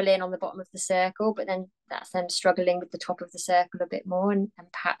pulling people in on the bottom of the circle, but then that's them struggling with the top of the circle a bit more, and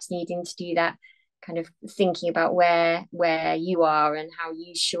perhaps needing to do that kind of thinking about where you are and how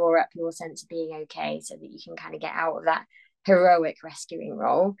you shore up your sense of being okay, so that you can kind of get out of that heroic rescuing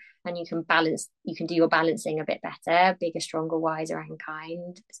role, and you can do your balancing a bit better, bigger, stronger, wiser, and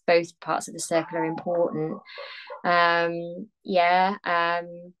kind. Both parts of the circle are important. Or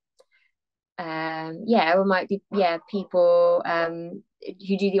might be people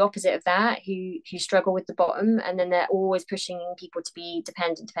who do the opposite of that, who struggle with the bottom, and then they're always pushing people to be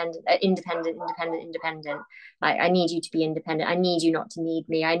independent. Like, I need you to be independent, I need you not to need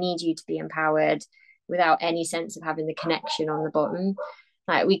me, I need you to be empowered, without any sense of having the connection on the bottom.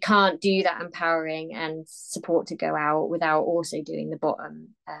 Like, we can't do that empowering and support to go out without also doing the bottom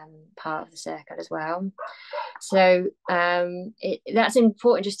part of the circle as well. So that's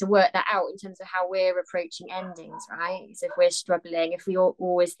important, just to work that out in terms of how we're approaching endings, right? So if we're struggling, if we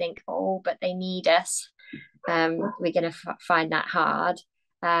always think, oh, but they need us, we're going to find that hard.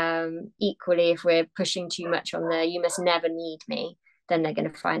 Equally, if we're pushing too much on the you must never need me, then they're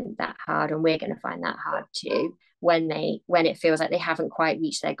going to find that hard, and we're going to find that hard too, when it feels like they haven't quite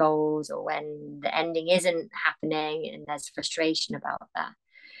reached their goals, or when the ending isn't happening and there's frustration about that.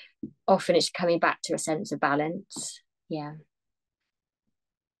 Often it's coming back to a sense of balance. Yeah.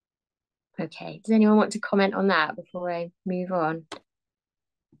 Okay, does anyone want to comment on that before I move on?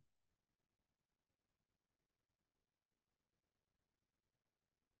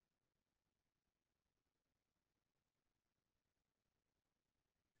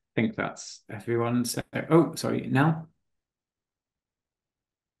 I think that's everyone. So, oh, sorry, now.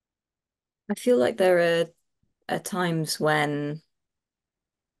 I feel like there are times when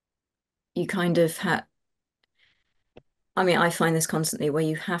you kind of I find this constantly, where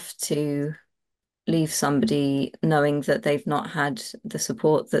you have to leave somebody knowing that they've not had the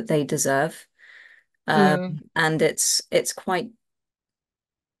support that they deserve. And it's quite,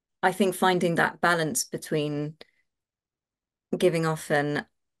 I think, finding that balance between giving off an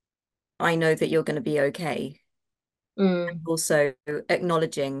I know that you're going to be okay, and also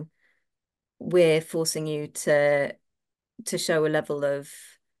acknowledging we're forcing you to show a level of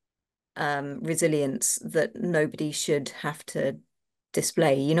resilience that nobody should have to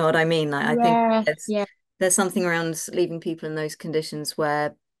display. You know what I mean? Like, I think there's something around leaving people in those conditions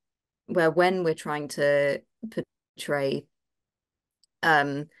where when we're trying to portray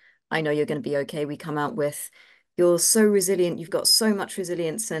I know you're going to be okay, we come out with you're so resilient, you've got so much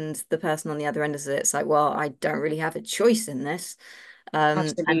resilience, and the person on the other end is it's like, well, I don't really have a choice in this.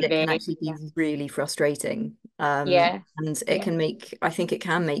 And it can actually be really frustrating. And it can make, I think it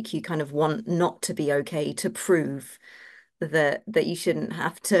can make you kind of want not to be okay, to prove that you shouldn't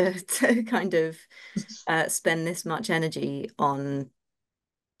have to kind of spend this much energy on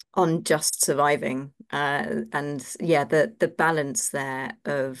just surviving. And yeah, the balance there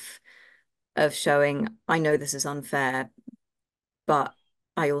of showing, I know this is unfair, but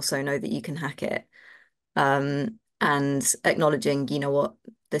I also know that you can hack it. And acknowledging, you know what,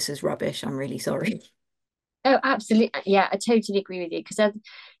 this is rubbish, I'm really sorry. Oh, absolutely. Yeah, I totally agree with you,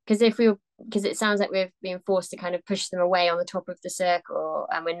 because it sounds like we're being forced to kind of push them away on the top of the circle,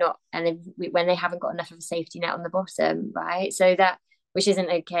 and we're not, and when they haven't got enough of a safety net on the bottom, right? So that, which isn't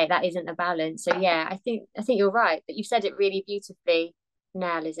okay, that isn't a balance. So yeah, I think you're right, but you've said it really beautifully,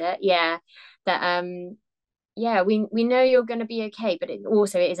 Nell, is it? Yeah, that we know you're going to be okay, but it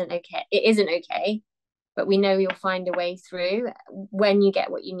isn't okay. It isn't okay, but we know you'll find a way through when you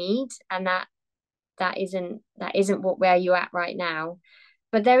get what you need, and that isn't where you're at right now.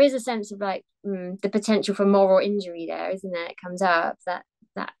 But there is a sense of like the potential for moral injury there, isn't there? It comes up that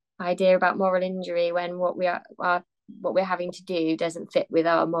idea about moral injury when what we're having to do doesn't fit with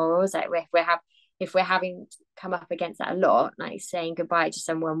our morals. Like if we're having to come up against that a lot, like saying goodbye to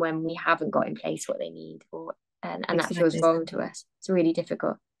someone when we haven't got in place what they need, and that feels wrong to us. It's really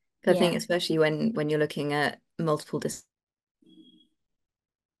difficult. I think especially when you're looking at multiple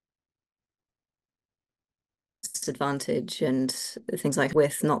disadvantage and things like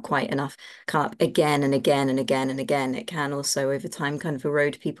with not quite enough come up again and again and again and again, it can also over time kind of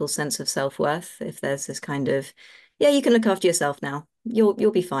erode people's sense of self-worth. If there's this kind of, yeah, you can look after yourself now, you'll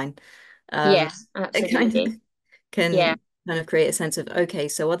be fine. Yes, absolutely. It can kind of create a sense of, okay,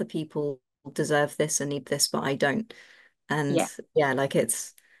 so other people deserve this and need this, but I don't. And like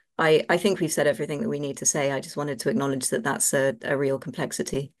I think we've said everything that we need to say. I just wanted to acknowledge that that's a real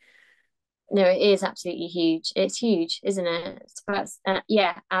complexity. No, it is absolutely huge. It's huge, isn't it?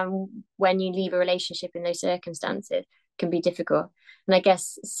 When you leave a relationship in those circumstances, it can be difficult. And I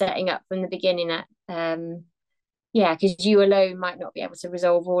guess setting up from the beginning that because you alone might not be able to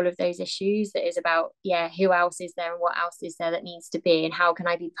resolve all of those issues. That is about who else is there and what else is there that needs to be, and how can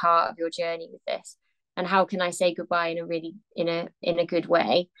I be part of your journey with this, and how can I say goodbye in a good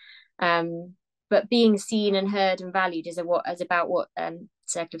way. But being seen and heard and valued is about what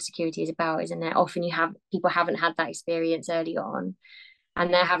circle of security is about, isn't it? Often people haven't had that experience early on,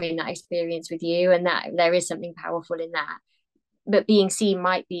 and they're having that experience with you, and that there is something powerful in that. But being seen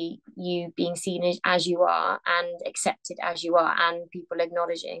might be you being seen as you are and accepted as you are, and people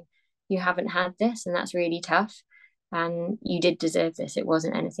acknowledging you haven't had this, and that's really tough, and you did deserve this. It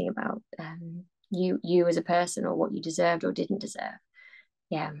wasn't anything about you as a person or what you deserved or didn't deserve.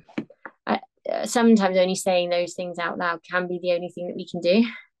 Sometimes only saying those things out loud can be the only thing that we can do.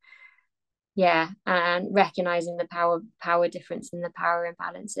 And recognizing the power difference and the power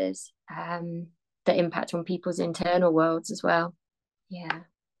imbalances that impact on people's internal worlds as well.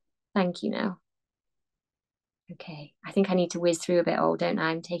 Thank you. Now, okay, I think I need to whiz through a bit all, don't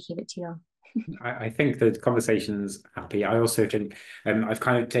I? I'm taking a bit too long. I think the conversation's happy. I also think I've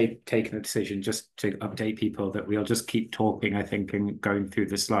kind of taken a decision just to update people that we'll just keep talking, I think, and going through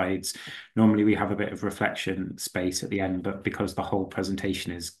the slides. Normally we have a bit of reflection space at the end, but because the whole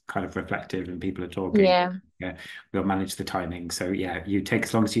presentation is kind of reflective and people are talking, we'll manage the timing. So you take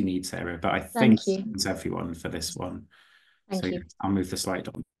as long as you need, Sarah, but I think it's everyone for this one. Thank you. I'll move the slide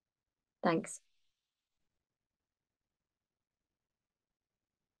on. Thanks.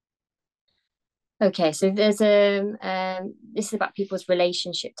 Okay, so there's this is about people's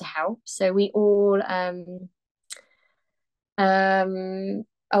relationship to help. So we all oh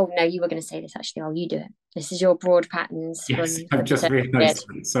no, you were going to say this actually. Oh, you do it. This is your broad patterns. Yes, I've just realised.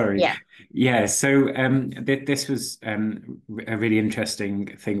 Sorry. So this was a really interesting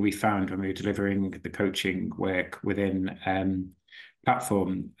thing we found when we were delivering the coaching work within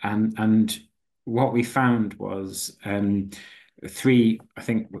Platfform, and what we found was three. I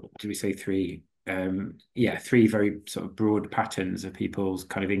think, did we say three? Three very sort of broad patterns of people's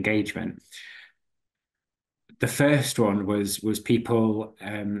kind of engagement. The first one was people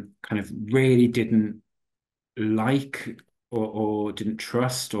kind of really didn't like or didn't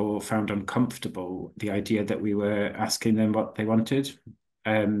trust or found uncomfortable the idea that we were asking them what they wanted.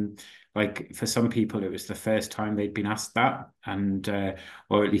 Like for some people, it was the first time they'd been asked that, and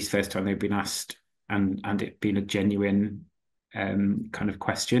or at least first time they'd been asked, and it being a genuine kind of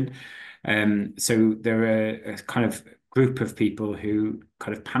question. So there are a kind of group of people who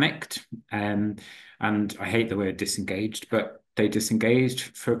kind of panicked, and I hate the word disengaged, but they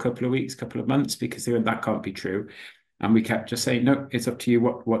disengaged for a couple of weeks, couple of months, because they went, that can't be true. And we kept just saying, no, it's up to you.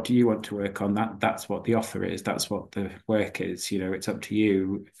 What do you want to work on? That's what the offer is. That's what the work is. It's up to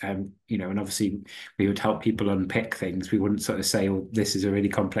you. And obviously we would help people unpick things. We wouldn't sort of say, oh, this is a really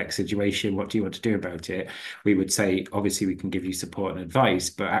complex situation. What do you want to do about it? We would say, obviously we can give you support and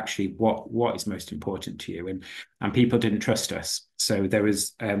advice, but actually what is most important to you? And people didn't trust us. So there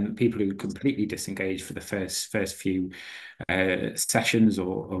was people who completely disengaged for the first few sessions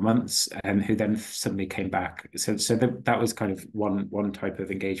or months, who then suddenly came back. So that was kind of one type of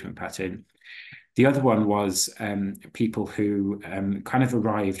engagement pattern. The other one was people who kind of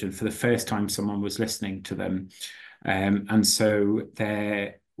arrived, and for the first time someone was listening to them, and so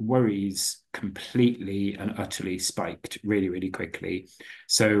their worries completely and utterly spiked really, really quickly.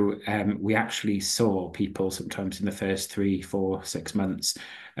 So we actually saw people sometimes in the first 3, 4, 6 months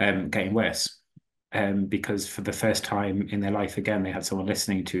getting worse. because for the first time in their life, again, they had someone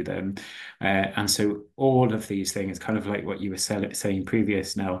listening to them. And so all of these things, kind of like what you were saying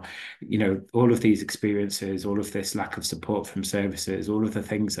previous now, you know, all of these experiences, all of this lack of support from services, all of the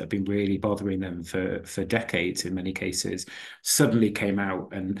things that have been really bothering them for decades in many cases, suddenly came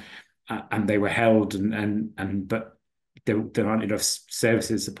out, and they were held, but there aren't enough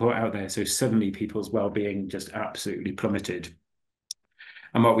services support out there. So suddenly people's well-being just absolutely plummeted.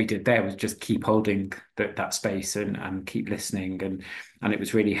 And what we did there was just keep holding that space and keep listening. And it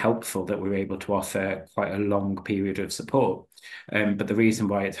was really helpful that we were able to offer quite a long period of support. But the reason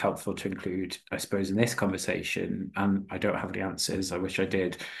why it's helpful to include, I suppose, in this conversation, and I don't have the answers, I wish I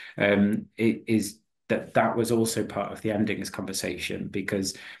did, it is that was also part of the endings conversation,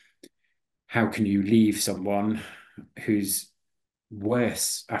 because how can you leave someone who's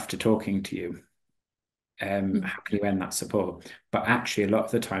worse after talking to you? How can you end that support? But actually, a lot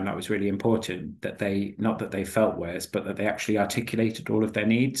of the time, that was really important, that not that they felt worse, but that they actually articulated all of their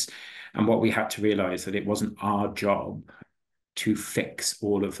needs. And what we had to realize that it wasn't our job to fix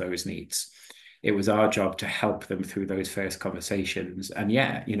all of those needs. It was our job to help them through those first conversations. And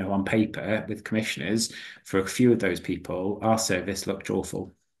yeah, you know, on paper with commissioners, for a few of those people, our service looked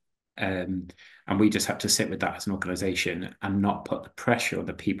awful. And we just had to sit with that as an organisation and not put the pressure on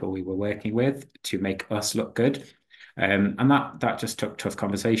the people we were working with to make us look good. And that just took tough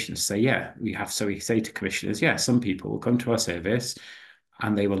conversations to say, yeah, we say to commissioners, yeah, some people will come to our service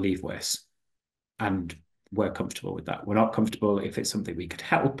and they will leave worse. And we're comfortable with that. We're not comfortable if it's something we could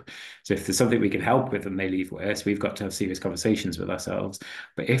help. So if there's something we can help with and they leave worse, we've got to have serious conversations with ourselves.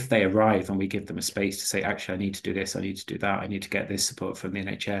 But if they arrive and we give them a space to say, actually, I need to do this, I need to do that, I need to get this support from the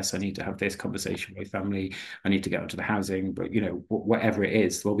NHS, I need to have this conversation with family, I need to get onto the housing, but you know, whatever it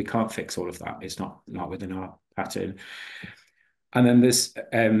is, well, we can't fix all of that. It's not within our pattern. And then there's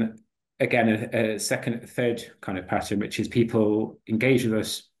again a third kind of pattern, which is people engage with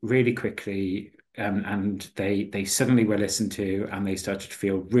us really quickly, and they suddenly were listened to, and they started to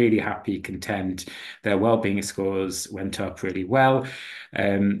feel really happy, content. Their well-being scores went up really well,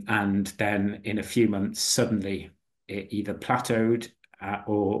 and then in a few months, suddenly it either plateaued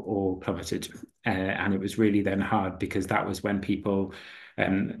or plummeted, and it was really then hard, because that was when people,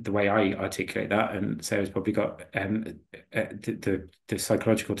 the way I articulate that, and Sarah's probably got the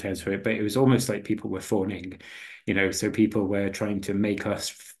psychological terms for it, but it was almost like people were fawning, you know, so people were trying to make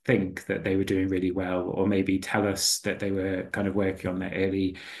us think that they were doing really well, or maybe tell us that they were kind of working on their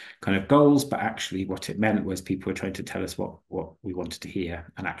early kind of goals, but actually what it meant was people were trying to tell us what we wanted to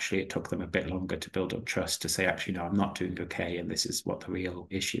hear, and actually it took them a bit longer to build up trust to say, actually, no, I'm not doing okay, and this is what the real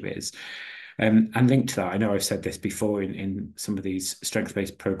issue is. And linked to that, I know I've said this before in some of these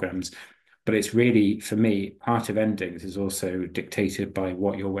strength-based programs, but it's really, for me, part of endings is also dictated by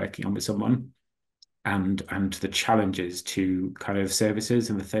what you're working on with someone, and the challenges to kind of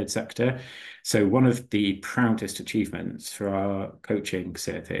services in the third sector. So one of the proudest achievements for our coaching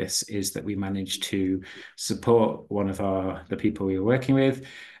service is that we managed to support one of the people we were working with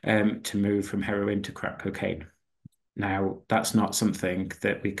to move from heroin to crack cocaine. Now, that's not something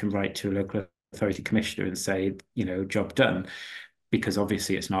that we can write to a local authority commissioner and say, you know, job done, because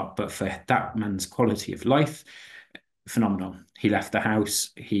obviously it's not. But for that man's quality of life, phenomenal. He left the house,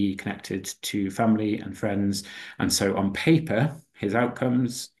 he connected to family and friends. And so on paper, his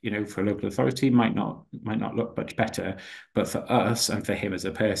outcomes, you know, for a local authority might not look much better. But for us and for him as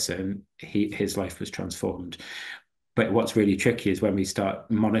a person, his life was transformed. But what's really tricky is when we start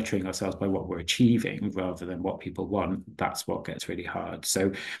monitoring ourselves by what we're achieving rather than what people want, that's what gets really hard.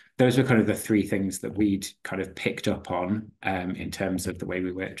 So those were kind of the three things that we'd kind of picked up on in terms of the way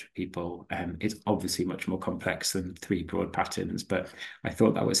we worked with people. It's obviously much more complex than three broad patterns, but I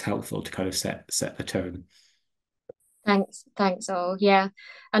thought that was helpful to kind of set the tone. Thanks all. Yeah,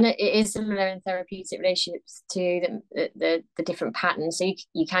 and it is similar in therapeutic relationships to the different patterns. So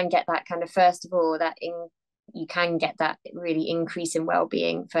you can get that kind of, first of all, you can get that really increase in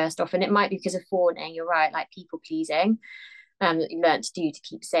well-being first off, and it might be because of fawning, you're right, like people pleasing, that you learn to do to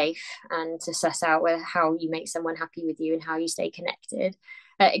keep safe and to suss out how you make someone happy with you and how you stay connected.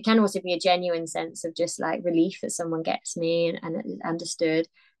 It can also be a genuine sense of just like relief that someone gets me and understood.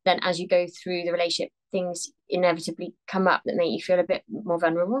 Then as you go through the relationship, things inevitably come up that make you feel a bit more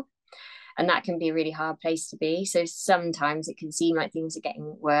vulnerable, and that can be a really hard place to be. So sometimes it can seem like things are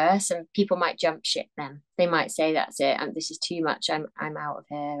getting worse, and people might jump ship then. They might say, that's it, and this is too much, I'm out of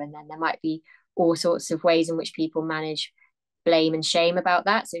here. And then there might be all sorts of ways in which people manage blame and shame about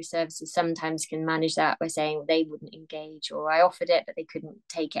that. So services sometimes can manage that by saying they wouldn't engage, or I offered it but they couldn't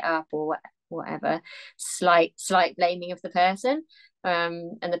take it up, or whatever, slight blaming of the person.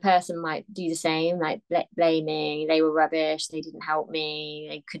 And the person might do the same, like blaming, they were rubbish, they didn't help me,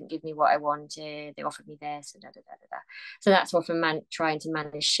 they couldn't give me what I wanted, they offered me this, and da, da, da, da, da. So that's often trying to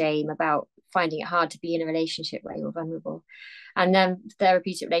manage shame about finding it hard to be in a relationship where you're vulnerable. And then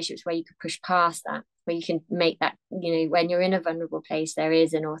therapeutic relationships where you can push past that, where you can make that, when you're in a vulnerable place, there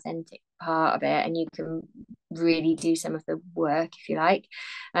is an authentic part of it, and you can really do some of the work, if you like.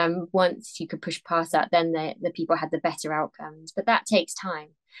 Once you could push past that, then the people had the better outcomes, but that takes time.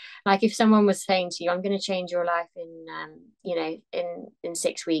 Like if someone was saying to you, I'm going to change your life in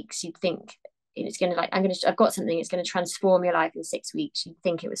 6 weeks, you'd think it's going to I've got something, it's going to transform your life in 6 weeks. You'd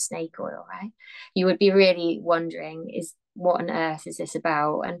think it was snake oil, right? You would be really wondering, what on earth is this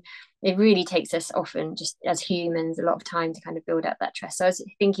about? And it really takes us often, just as humans, a lot of time to kind of build up that trust. So I was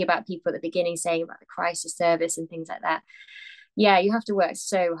thinking about people at the beginning saying about the crisis service and things like that. Yeah, you have to work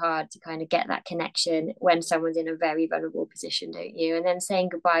so hard to kind of get that connection when someone's in a very vulnerable position, don't you? And then saying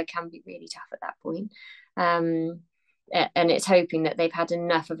goodbye can be really tough at that point. And it's hoping that they've had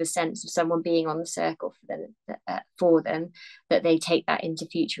enough of a sense of someone being on the circle for them that they take that into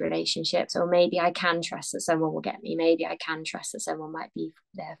future relationships. Or maybe I can trust that someone will get me. Maybe I can trust that someone might be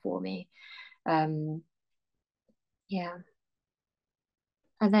there for me. Yeah.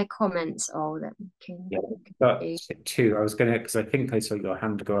 Are there comments that can? Yeah, but two, I was going to, because I think I saw your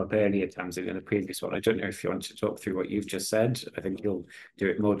hand go up earlier, Tamsin, in the previous one. I don't know if you want to talk through what you've just said. I think you'll do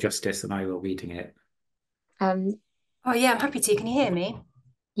it more justice than I will reading it. Oh yeah, I'm happy to. Can you hear me?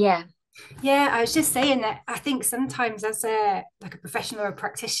 Yeah. Yeah, I was just saying that I think sometimes as a professional or a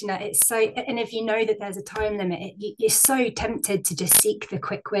practitioner, it's so, and if you know that there's a time limit, you're so tempted to just seek the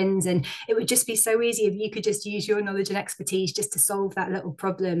quick wins, and it would just be so easy if you could just use your knowledge and expertise just to solve that little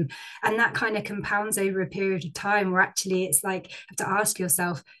problem. And that kind of compounds over a period of time where actually it's like you have to ask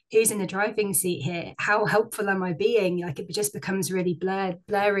yourself, who's in the driving seat here? How helpful am I being? Like it just becomes really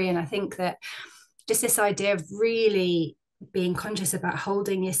blurry. And I think that just this idea of really being conscious about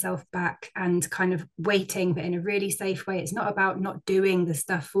holding yourself back and kind of waiting, but in a really safe way. It's not about not doing the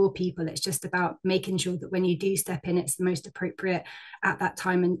stuff for people. It's just about making sure that when you do step in, it's the most appropriate at that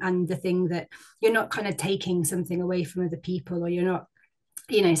time. And the thing that you're not kind of taking something away from other people, or you're not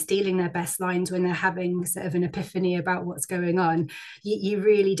stealing their best lines when they're having sort of an epiphany about what's going on. You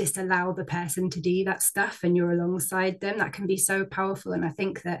really just allow the person to do that stuff and you're alongside them. That can be so powerful. And I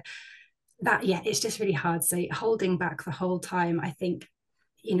think that it's just really hard. So holding back the whole time, I think,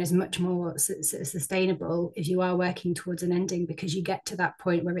 is much more sustainable if you are working towards an ending, because you get to that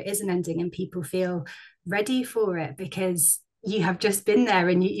point where it is an ending and people feel ready for it, because you have just been there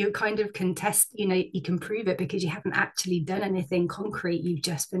and you kind of can test, you can prove it because you haven't actually done anything concrete. You've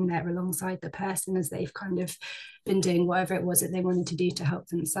just been there alongside the person as they've kind of been doing whatever it was that they wanted to do to help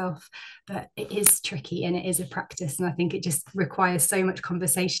themselves. But it is tricky and it is a practice. And I think it just requires so much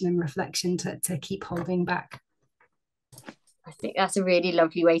conversation and reflection to keep holding back. I think that's a really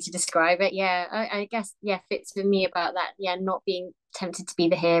lovely way to describe it. Yeah, I guess, fits for me about that. Yeah, not being tempted to be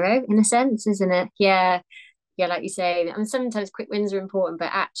the hero in a sense, isn't it? Yeah, like you say, I mean, sometimes quick wins are important,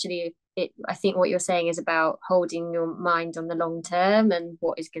 but actually I think what you're saying is about holding your mind on the long term and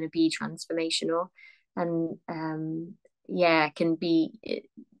what is going to be transformational, and can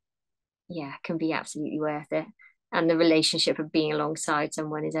be absolutely worth it. And the relationship of being alongside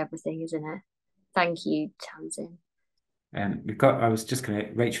someone is everything, isn't it? Thank you, Tamsin. I was just going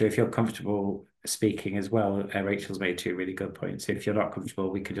to, Rachel, if you're comfortable speaking as well, Rachel's made two really good points. If you're not comfortable,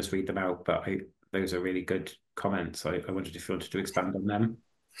 we can just read them out, but those are really good comments. I wondered if you wanted to expand on them.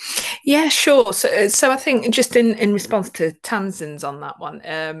 Yeah, sure. So I think just in response to Tamsin's on that one,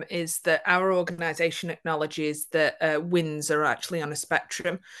 is that our organisation acknowledges that wins are actually on a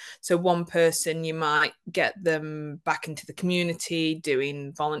spectrum. So one person, you might get them back into the community,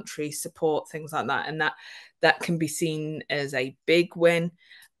 doing voluntary support, things like that, and that can be seen as a big win.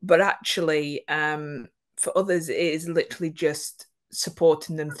 But actually, for others, it is literally just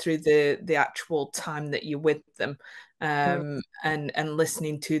supporting them through the actual time that you're with them. And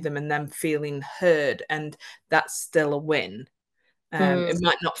listening to them and them feeling heard, and that's still a win. It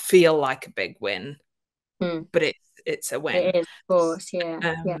might not feel like a big win, but it's a win. It is, of course,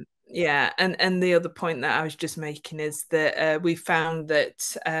 yeah. And the other point that I was just making is that we found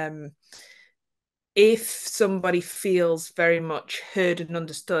that if somebody feels very much heard and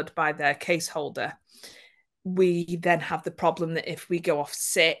understood by their case holder, we then have the problem that if we go off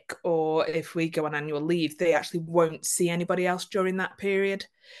sick or if we go on annual leave, they actually won't see anybody else during that period.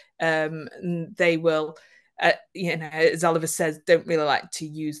 They will, as Oliver says, don't really like to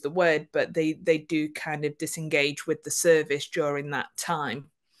use the word, but they do kind of disengage with the service during that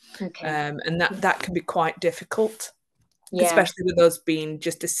time. Okay. And that can be quite difficult. especially with us being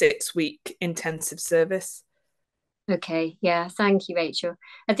just a 6-week intensive service. Okay, yeah, thank you, Rachel.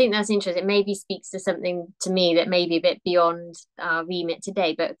 I think that's interesting. It maybe speaks to something to me that may be a bit beyond our remit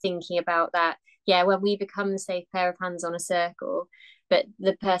today, but thinking about that, yeah, when we become the safe pair of hands on a circle, but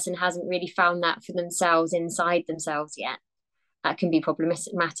the person hasn't really found that for themselves inside themselves yet, that can be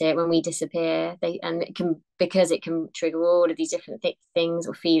problematic when we disappear. And it can, because it can trigger all of these different things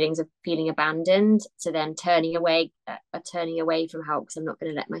or feelings of feeling abandoned, so then turning away from help because I'm not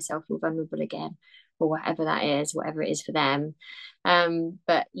going to let myself feel vulnerable again, or whatever that is, whatever it is for them.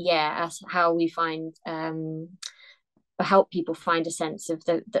 But yeah, as how we find help people find a sense of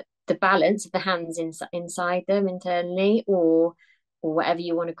the balance of the hands inside them internally, or whatever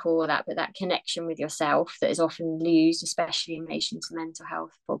you want to call that, but that connection with yourself that is often lost, especially in relation to mental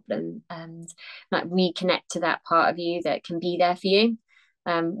health problem, and like reconnect to that part of you that can be there for you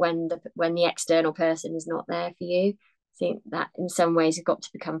when the external person is not there for you. I think that in some ways has got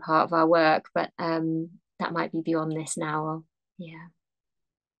to become part of our work, but that might be beyond this now. Yeah,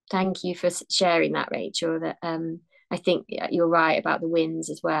 thank you for sharing that, Rachel. That I think you're right about the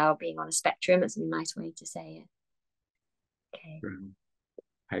wins as well being on a spectrum. That's a nice way to say it. Okay.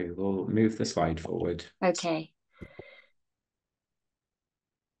 I will move the slide forward. Okay.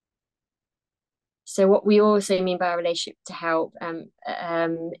 So what we also mean by a relationship to help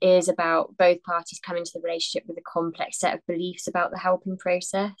is about both parties coming to the relationship with a complex set of beliefs about the helping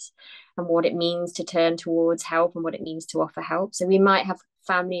process and what it means to turn towards help and what it means to offer help. So we might have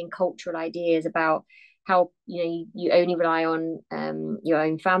family and cultural ideas about help. You only rely on your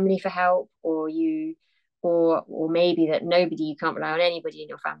own family for help, or maybe that you can't rely on anybody in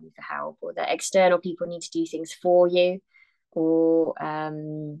your family for help, or that external people need to do things for you, or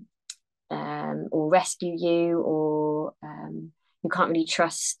rescue you, or you can't really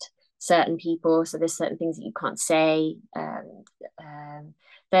trust certain people, so there's certain things that you can't say.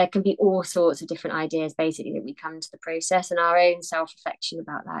 There can be all sorts of different ideas basically that we come to the process, and our own self-reflection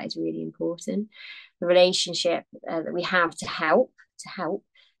about that is really important. The relationship that we have to help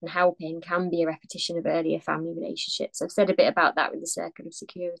and helping can be a repetition of earlier family relationships. I've said a bit about that with the circle of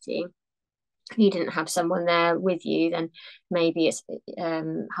security. If you didn't have someone there with you, then maybe it's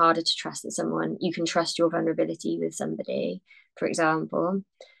harder to trust that you can trust your vulnerability with somebody, for example,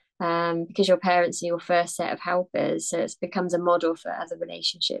 because your parents are your first set of helpers. So it becomes a model for other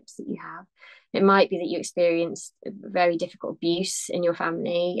relationships that you have. It might be that you experienced very difficult abuse in your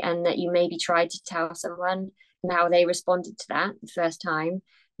family, and that you maybe tried to tell someone, and how they responded to that the first time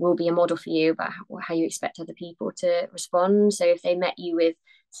will be a model for you about how you expect other people to respond. So if they met you with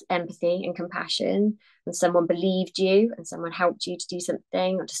empathy and compassion, and someone believed you and someone helped you to do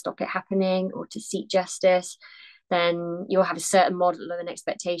something or to stop it happening or to seek justice, then you'll have a certain model of an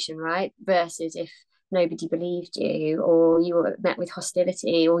expectation, right? Versus if nobody believed you, or you were met with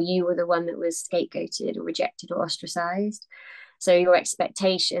hostility, or you were the one that was scapegoated or rejected or ostracized. So your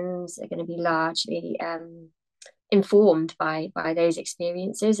expectations are going to be largely informed by those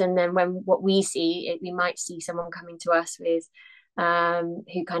experiences. And then what we see, we might see someone coming to us with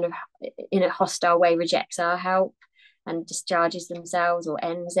who kind of in a hostile way rejects our help and discharges themselves or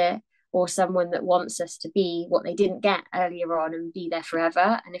ends it, or someone that wants us to be what they didn't get earlier on and be there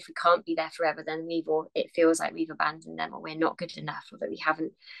forever. And if we can't be there forever, then it feels like we've abandoned them, or we're not good enough, or that we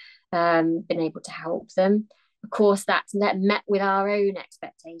haven't been able to help them. Of course, that's met with our own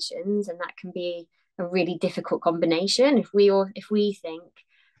expectations, and that can be a really difficult combination. If we think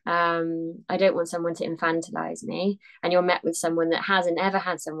I don't want someone to infantilize me, and you're met with someone that hasn't ever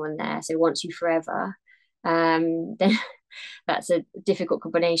had someone there, so wants you forever, then that's a difficult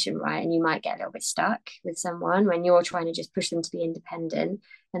combination, right? And you might get a little bit stuck with someone when you're trying to just push them to be independent,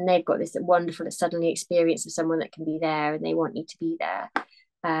 and they've got this wonderful suddenly experience of someone that can be there and they want you to be there.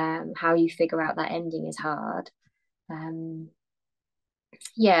 How you figure out that ending is hard. And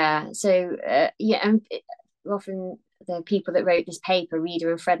often the people that wrote this paper,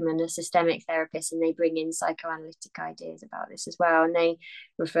 Reader and Fredman, are systemic therapists, and they bring in psychoanalytic ideas about this as well. And they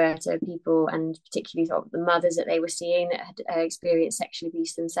refer to people, and particularly the mothers that they were seeing that had experienced sexual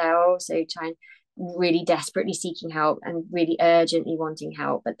abuse themselves. So trying really desperately seeking help and really urgently wanting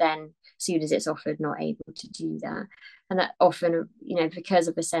help, but then as soon as it's offered, not able to do that. And that often, because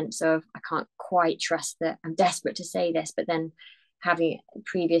of a sense of, I can't quite trust that I'm desperate to say this, but then having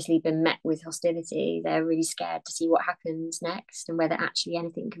previously been met with hostility, they're really scared to see what happens next and whether actually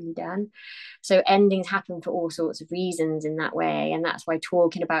anything can be done. So endings happen for all sorts of reasons in that way. And that's why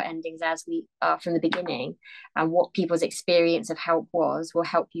talking about endings as we are from the beginning, and what people's experience of help will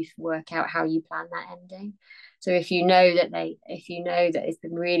help you work out how you plan that ending. So if you know that it's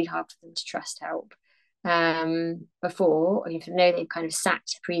been really hard for them to trust help, before, or you know they've kind of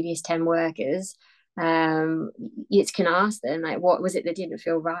sacked previous 10 workers, you can ask them, like, what was it that didn't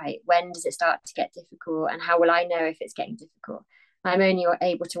feel right? When does it start to get difficult? And how will I know if it's getting difficult? I'm only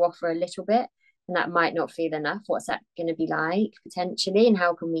able to offer a little bit, and that might not feel enough. What's that going to be like potentially? And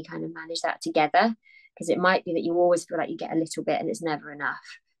how can we kind of manage that together? Because it might be that you always feel like you get a little bit and it's never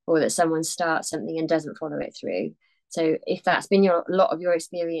enough, or that someone starts something and doesn't follow it through. So if that's been a lot of your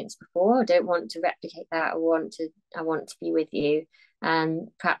experience before, I don't want to replicate that. I want to be with you. And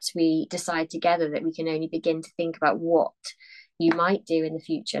perhaps we decide together that we can only begin to think about what you might do in the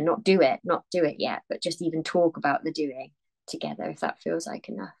future. Not do it yet, but just even talk about the doing together, if that feels like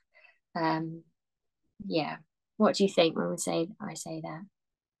enough. Yeah. What do you think when I say that?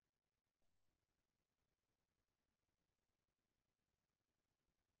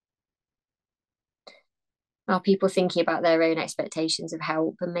 Are people thinking about their own expectations of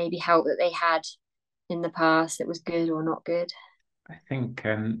help, and maybe help that they had in the past that was good or not good? I think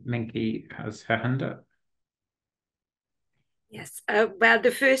Minky has her hand up. Yes. Well,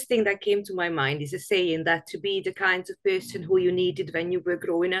 the first thing that came to my mind is a saying that to be the kind of person who you needed when you were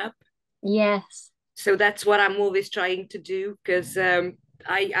growing up. Yes. So that's what I'm always trying to do, because my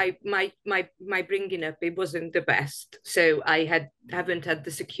bringing up, it wasn't the best. So I haven't had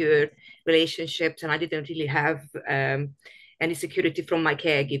the secure relationships, and I didn't really have any security from my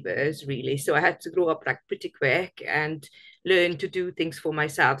caregivers really. So I had to grow up like pretty quick and learn to do things for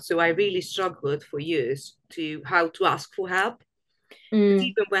myself. So I really struggled for years to how to ask for help.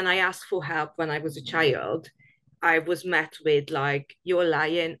 Even when I asked for help when I was a child, I was met with like, you're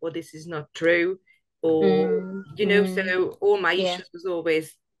lying, or this is not true, or so all my issues was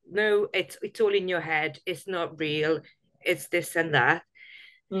always, no, it's all in your head, it's not real, it's this and that.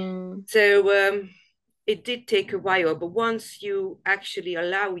 So it did take a while, but once you actually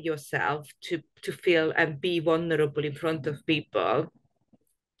allow yourself to feel and be vulnerable in front of people,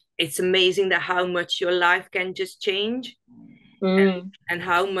 it's amazing that how much your life can just change. And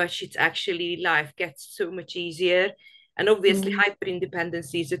how much it's actually life gets so much easier. And obviously hyper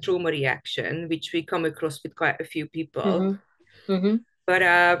independency is a trauma reaction, which we come across with quite a few people. But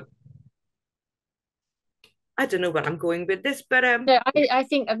I don't know where I'm going with this, but so I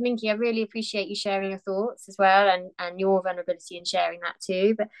think, Minky, I really appreciate you sharing your thoughts as well, and your vulnerability and sharing that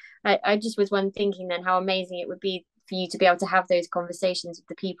too. But I just was thinking then how amazing it would be for you to be able to have those conversations with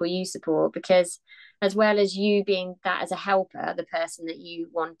the people you support, because as well as you being that as a helper, the person that you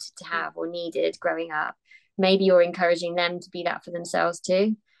wanted to have or needed growing up, maybe you're encouraging them to be that for themselves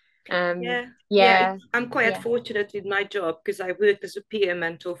too. I'm quite fortunate with my job, because I worked as a peer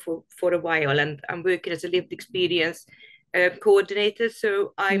mentor for a while, and I'm working as a lived experience coordinator.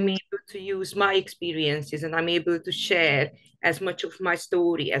 So I'm able to use my experiences, and I'm able to share as much of my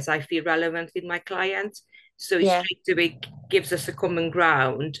story as I feel relevant with my clients. So it straight away gives us a common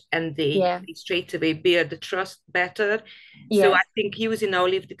ground, and they straight away build the trust better. So I think using our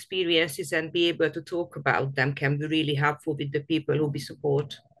lived experiences and be able to talk about them can be really helpful with the people who we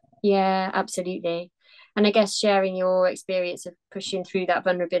support. Yeah, absolutely. And I guess sharing your experience of pushing through that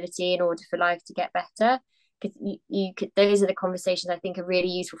vulnerability in order for life to get better, because you could, those are the conversations I think are really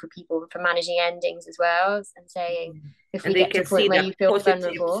useful for people for managing endings as well, and saying if we get to a point where you feel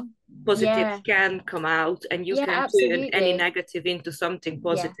vulnerable, positives can come out, and you can turn any negative into something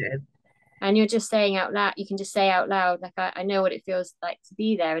positive. And you're just saying out loud, you can just say out loud, like, I know what it feels like to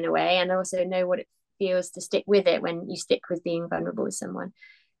be there in a way, and I also know what it feels to stick with it when you stick with being vulnerable with someone.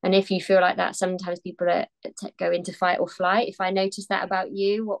 And if you feel like that, sometimes people go into fight or flight. If I notice that about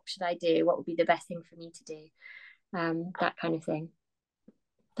you, what should I do? What would be the best thing for me to do? That kind of thing.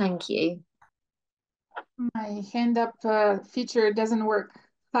 Thank you. My hand up feature doesn't work.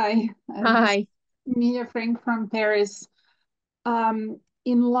 Hi. Hi. Mia Frank from Paris. In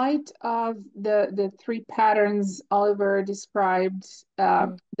light of the three patterns Oliver described,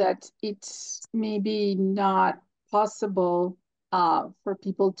 that it's maybe not possible for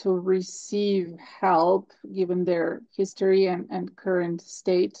people to receive help given their history and current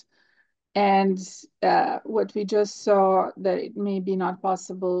state. And what we just saw, that it may be not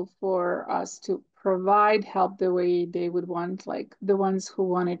possible for us to provide help the way they would want, like the ones who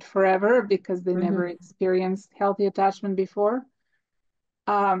want it forever because they never experienced healthy attachment before.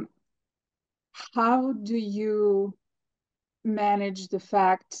 How do you manage the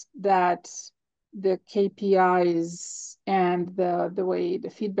fact that the KPIs and the way the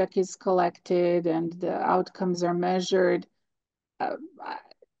feedback is collected and the outcomes are measured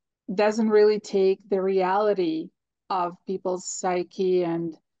doesn't really take the reality of people's psyche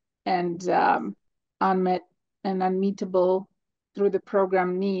and unmet and unmeetable through the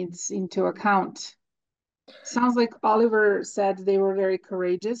program needs into account? Sounds like Oliver said they were very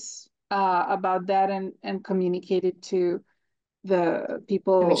courageous about that and communicated to the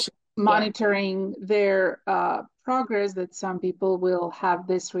people monitoring their progress that some people will have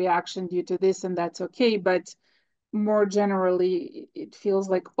this reaction due to this, and that's okay. But more generally, it feels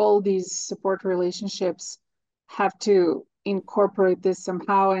like all these support relationships have to incorporate this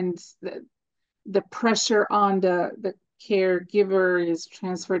somehow, and the pressure on the caregiver is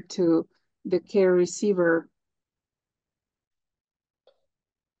transferred to the care receiver.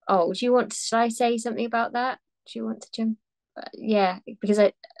 Oh, should I say something about that? Do you want to jump? Yeah, because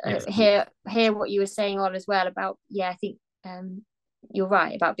I hear what you were saying on as well about, I think you're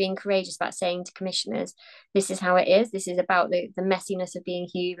right about being courageous, about saying to commissioners, this is how it is. This is about the messiness of being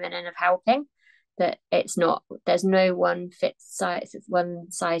human and of helping. That it's not, there's no one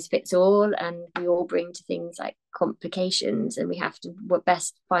size fits all, and we all bring to things like complications, and we have to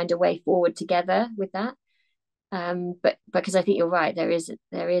best find a way forward together with that. But because I think you're right, there is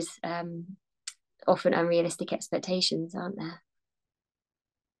often unrealistic expectations, aren't there?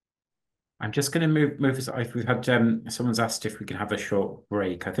 I'm just going to move us. We've had someone's asked if we can have a short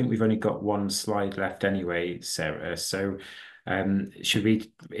break. I think we've only got one slide left anyway, Sarah. So should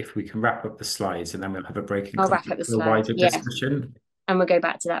we, if we can wrap up the slides, and then we'll have a break and I'll wrap up the slides. wider discussion. And we'll go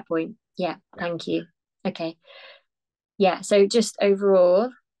back to that point. Thank you. Okay. So just overall,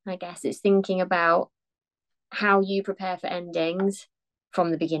 I guess it's thinking about how you prepare for endings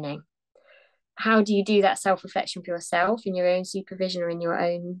from the beginning. How do you do that self-reflection for yourself in your own supervision or in your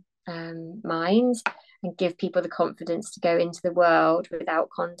own mind, and give people the confidence to go into the world without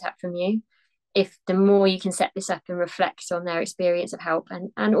contact from you? If the more you can set this up and reflect on their experience of help,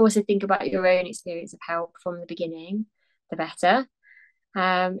 and also think about your own experience of help from the beginning, the better.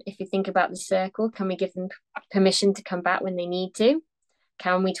 If you think about the circle, can we give them permission to come back when they need to?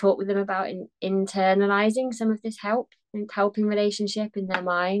 Can we talk with them about internalizing some of this helping relationship in their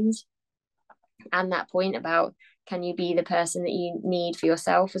minds? And that point about, can you be the person that you need for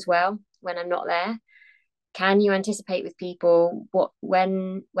yourself as well when I'm not there? Can you anticipate with people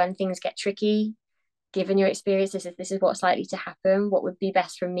when things get tricky, given your experiences, if this is what's likely to happen, what would be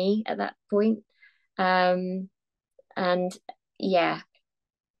best for me at that point? And can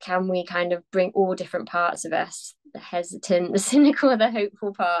we kind of bring all different parts of us, the hesitant, the cynical, the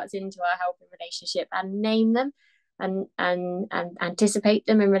hopeful parts, into our helping relationship, and name them and anticipate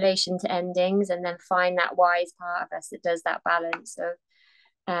them in relation to endings, and then find that wise part of us that does that balance of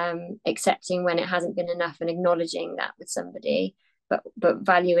accepting when it hasn't been enough and acknowledging that with somebody, but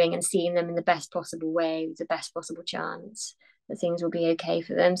valuing and seeing them in the best possible way, with the best possible chance that things will be okay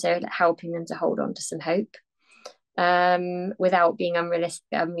for them. So helping them to hold on to some hope, without being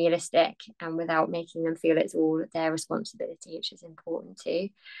unrealistic, and without making them feel it's all their responsibility, which is important too.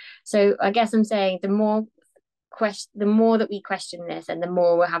 So I guess I'm saying the more that we question this, and the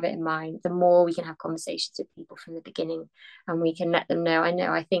more we'll have it in mind, the more we can have conversations with people from the beginning, and we can let them know,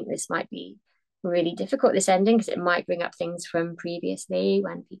 I think this might be really difficult, this ending, because it might bring up things from previously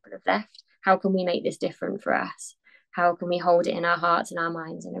when people have left. How can we make this different for us? How can we hold it in our hearts and our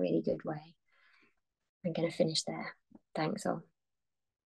minds in a really good way? I'm going to finish there. Thanks all.